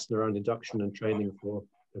general lesson around induction and training for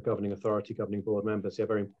the governing authority, governing board members, yeah,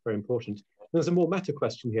 very, very important. There's a more meta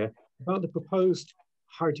question here about the proposed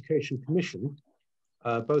Higher Education Commission,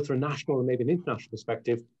 both from a national and maybe an international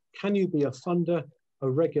perspective. can you be a funder, a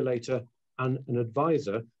regulator, and an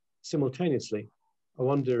advisor simultaneously? I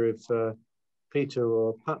wonder if Peter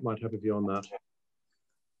or Pat might have a view on that.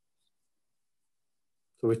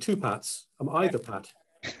 So we're two Pats. Either Pat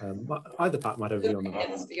might have a view on that.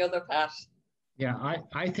 It's the other Pat. Yeah,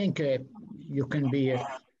 I think you can be a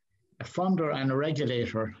funder and a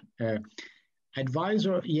regulator.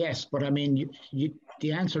 Advisor, yes, but I mean,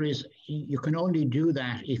 the answer is you can only do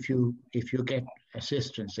that if you get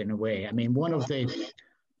assistance in a way. I mean, one of the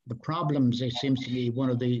problems, it seems to me, one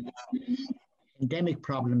of the endemic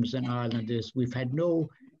problems in Ireland is we've had no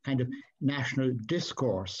kind of national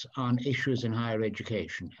discourse on issues in higher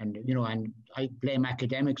education. And, you know, and I blame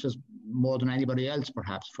academics as more than anybody else,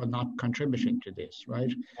 perhaps, for not contributing to this,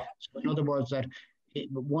 right? So in other words, that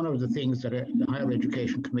one of the things that the Higher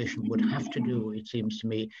Education Commission would have to do, it seems to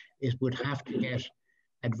me, is would have to get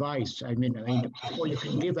advice. I mean, before you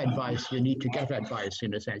can give advice, you need to get advice,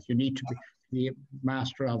 in a sense. You need to be a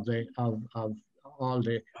master of all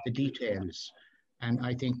the details. And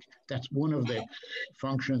I think that's one of the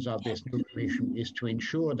functions of this new commission, is to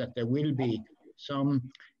ensure that there will be some,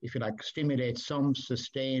 if you like, stimulate some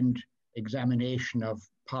sustained examination of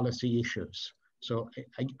policy issues. So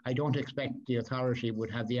I don't expect the authority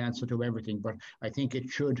would have the answer to everything, but I think it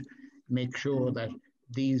should make sure that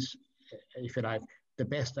these, if you like, the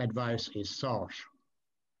best advice is sought.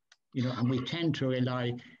 You know, and we tend to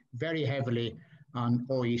rely very heavily on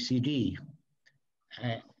OECD.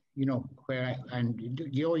 You know, and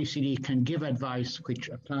the OECD can give advice which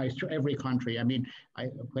applies to every country. I mean,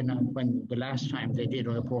 when the last time they did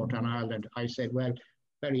a report on Ireland, I said, well,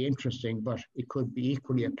 very interesting, but it could be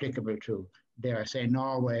equally applicable to, dare I say,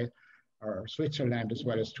 Norway or Switzerland as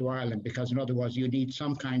well as to Ireland, because in other words, you need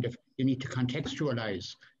some kind of, you need to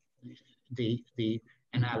contextualize the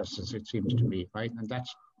analysis, it seems to me, right? And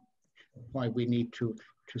that's why we need to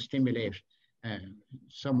stimulate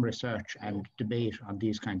some research and debate on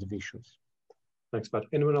these kinds of issues. Thanks, Pat.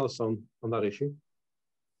 Anyone else on that issue?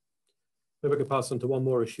 Maybe we could pass on to one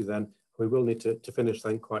more issue then. We will need to finish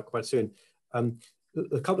then quite soon.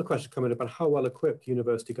 A couple of questions come in about how well equipped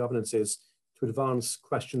university governance is to advance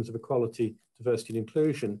questions of equality, diversity and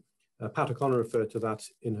inclusion. Pat O'Connor referred to that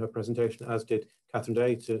in her presentation, as did Catherine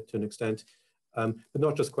Day to an extent. But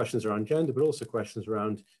not just questions around gender, but also questions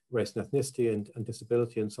around race and ethnicity and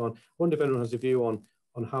disability and so on. I wonder if anyone has a view on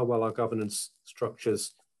how well our governance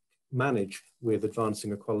structures manage with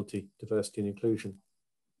advancing equality, diversity and inclusion.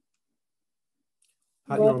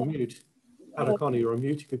 Pat, you're on mute. Pat O'Connor, you're on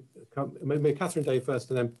mute. You could come, maybe Catherine Day first,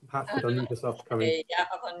 and then Pat could unmute herself to come in. Yeah,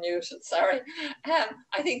 I'm unmuted, sorry.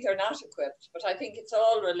 I think they're not equipped, but I think it's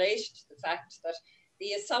all related to the fact that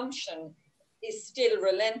the assumption is still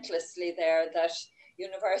relentlessly there that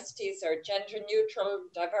universities are gender neutral,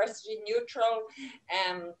 diversity neutral,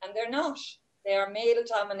 and they're not. They are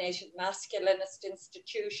male-dominated, masculinist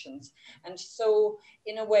institutions. And so,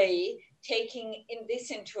 in a way, taking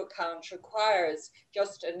this into account requires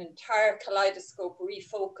just an entire kaleidoscope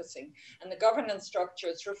refocusing. And the governance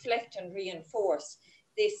structures reflect and reinforce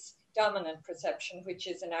this dominant perception, which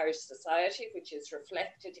is in Irish society, which is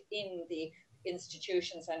reflected in the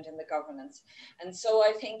institutions and in the governance. And so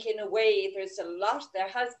I think in a way there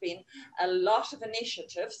has been a lot of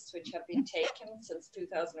initiatives which have been taken since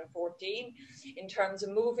 2014 in terms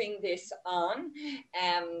of moving this on.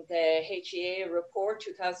 The HEA report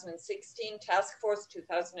 2016, Task Force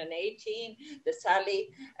 2018, the SALI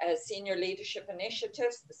Senior Leadership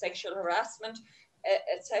Initiatives, the sexual harassment,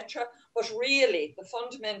 etc. But really the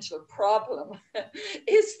fundamental problem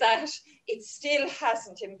is that it still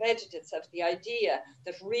hasn't embedded itself, the idea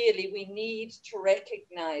that really we need to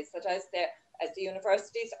recognize that as the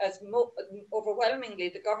universities, overwhelmingly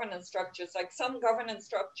the governance structures, like some governance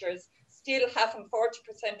structures still haven't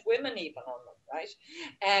 40% women even on them,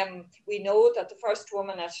 right? We know that the first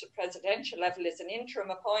woman at the presidential level is an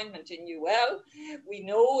interim appointment in UL. We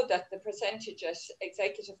know that the percentage at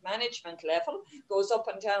executive management level goes up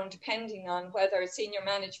and down depending on whether senior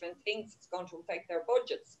management thinks it's going to affect their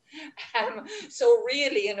budgets. So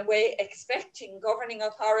really, in a way, expecting governing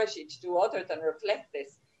authority to do other than reflect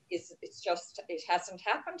this it hasn't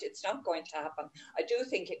happened. It's not going to happen. I do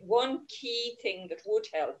think one key thing that would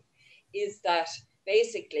help is that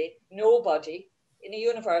basically nobody in a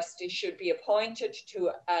university should be appointed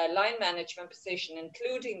to a line management position,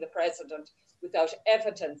 including the president, without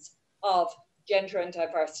evidence of gender and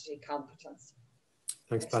diversity competence.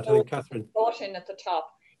 Thanks, Pat. So Catherine. Brought in at the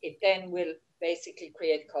top, it then will basically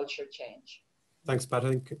create culture change. Thanks, Pat. I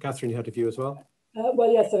think Catherine, you had a view as well.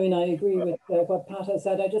 Well, yes, I mean, I agree with what Pat has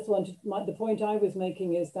said. I just wanted, the point I was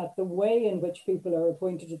making is that the way in which people are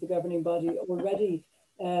appointed to the governing body already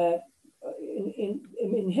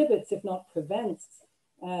inhibits, if not prevents,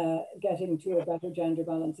 getting to a better gender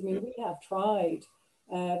balance. I mean, we have tried.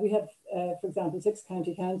 We have, for example, 6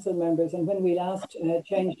 county council members, and when we last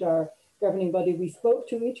changed our governing body, we spoke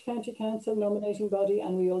to each county council nominating body,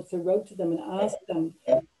 and we also wrote to them and asked them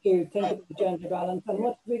to think of the gender balance. And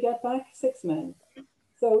what did we get back? 6 men.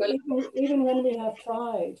 So even when we have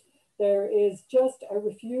tried, there is just a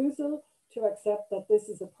refusal to accept that this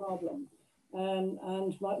is a problem. And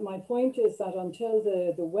my point is that until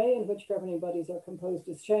the way in which governing bodies are composed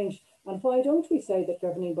is changed, and why don't we say that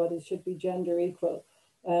governing bodies should be gender equal,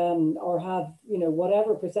 or have, you know,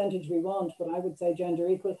 whatever percentage we want, but I would say gender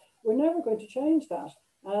equal, we're never going to change that.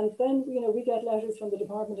 And then, you know, we get letters from the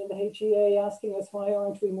department and the HEA asking us why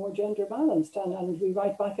aren't we more gender balanced, and we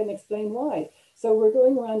write back and explain why. So we're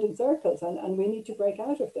going around in circles, and we need to break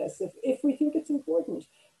out of this if we think it's important.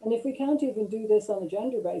 And if we can't even do this on a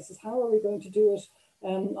gender basis, how are we going to do it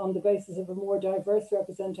on the basis of a more diverse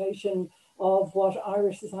representation of what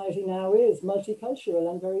Irish society now is,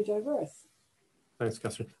 multicultural and very diverse? Thanks,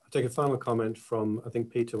 Catherine. I'll take a final comment from, I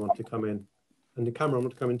think Peter wanted to come in. And the Cameron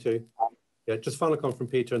want to come in too. Yeah, just final comment from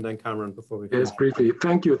Peter and then Cameron before we finish. Yes, briefly.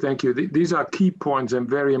 Thank you, thank you. These are key points and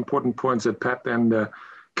very important points that Pat and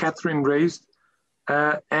Catherine raised.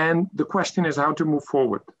 And the question is how to move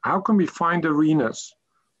forward. How can we find arenas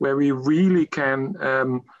where we really can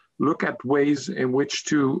look at ways in which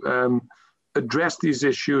to address these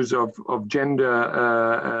issues of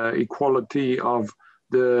gender equality, of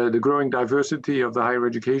the growing diversity of the higher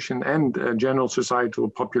education and general societal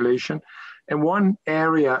population. And one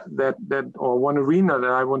area or one arena that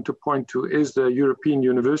I want to point to is the European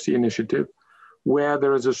University Initiative, where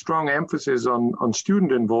there is a strong emphasis on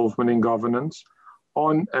student involvement in governance,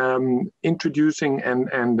 on introducing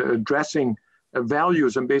and addressing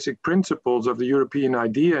values and basic principles of the European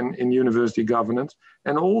idea in university governance.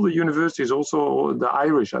 And all the universities, also the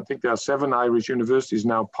Irish, I think there are 7 Irish universities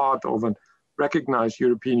now part of an recognized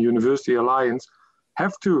European University Alliance,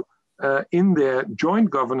 have to, in their joint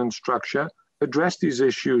governance structure, address these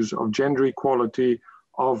issues of gender equality,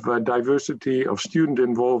 of diversity, of student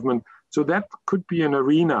involvement. So that could be an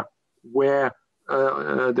arena where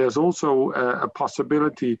there's also a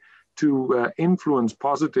possibility to influence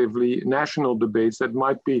positively national debates that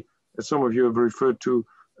might be, as some of you have referred to,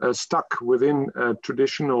 stuck within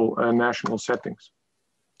traditional national settings.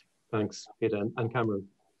 Thanks, Peter. And Cameron.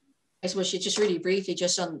 I suppose just really briefly,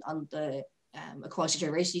 just on the equality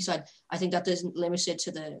diversity side, I think that doesn't limit it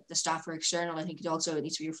to the staff or external. I think it also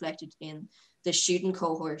needs to be reflected in the student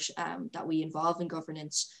cohort that we involve in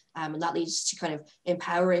governance. And that leads to kind of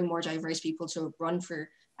empowering more diverse people to run for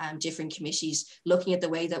different committees, looking at the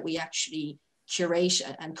way that we actually curate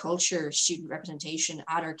and culture student representation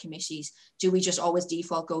at our committees. Do we just always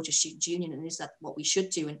default go to student union, and is that what we should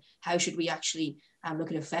do? And how should we actually look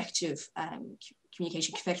at effective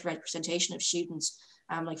communication, effective representation of students?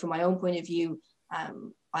 Like from my own point of view,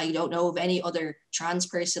 I don't know of any other trans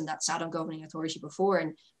person that sat on governing authority before,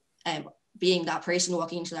 and being that person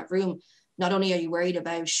walking into that room, not only are you worried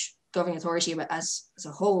about governing authority as a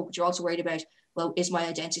whole, but you're also worried about, well, is my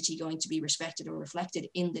identity going to be respected or reflected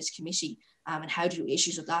in this committee? And how do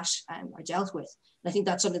issues of that are dealt with? And I think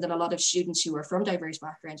that's something that a lot of students who are from diverse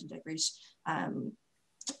backgrounds and diverse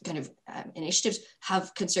initiatives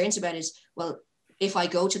have concerns about is, well, if I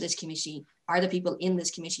go to this committee, are the people in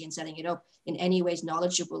this committee and setting it up in any ways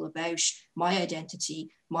knowledgeable about my identity,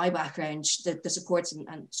 my background, the supports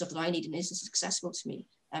and stuff that I need, and is this accessible to me?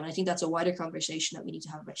 And I think that's a wider conversation that we need to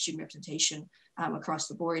have about student representation across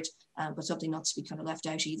the board, but something not to be kind of left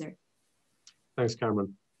out either. Thanks,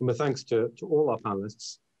 Cameron. And with thanks to all our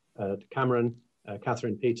panelists, to Cameron,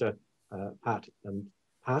 Catherine, Peter, Pat, and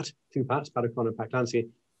Pat, 2 Pats, Pat O'Connor and Pat Clancy.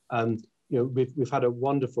 You know, we've had a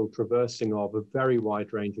wonderful traversing of a very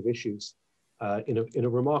wide range of issues in a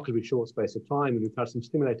remarkably short space of time, and we've had some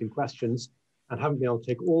stimulating questions and haven't been able to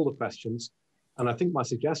take all the questions. And I think my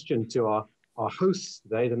suggestion to our hosts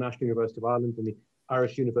today, the National University of Ireland and the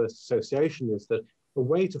Irish University Association, is that a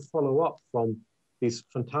way to follow up from these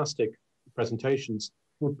fantastic presentations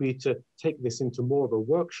would be to take this into more of a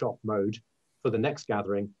workshop mode for the next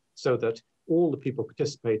gathering, so that all the people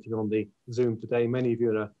participating on the Zoom today, many of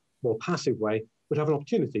you in a more passive way, would have an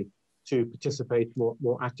opportunity to participate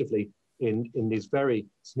more actively in these very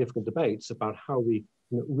significant debates about how we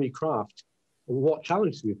recraft what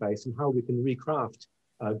challenges we face and how we can recraft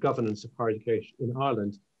governance of higher education in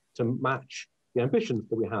Ireland to match the ambitions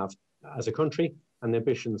that we have as a country and the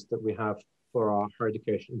ambitions that we have for our higher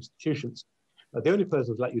education institutions. The only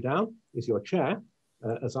person who's let you down is your chair,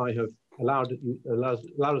 as I have allowed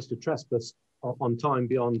us to trespass on time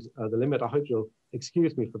beyond the limit. I hope you'll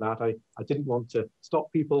excuse me for that. I didn't want to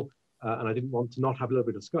stop people and I didn't want to not have a little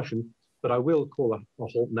bit of discussion, but I will call a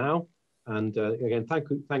halt now. And again,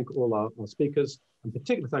 thank all our speakers, and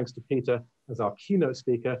particular thanks to Peter as our keynote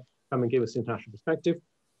speaker, come and give us the international perspective.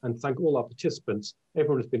 And thank all our participants,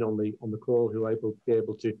 everyone who's been on the call, who are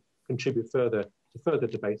able to contribute further to further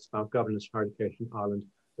debates about governance for higher education in Ireland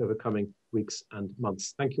over coming weeks and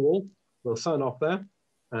months. Thank you all. We'll sign off there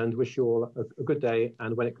and wish you all a good day,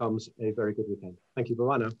 and when it comes, a very good weekend. Thank you.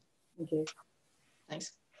 Bye now. Thank you.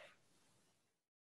 Thanks.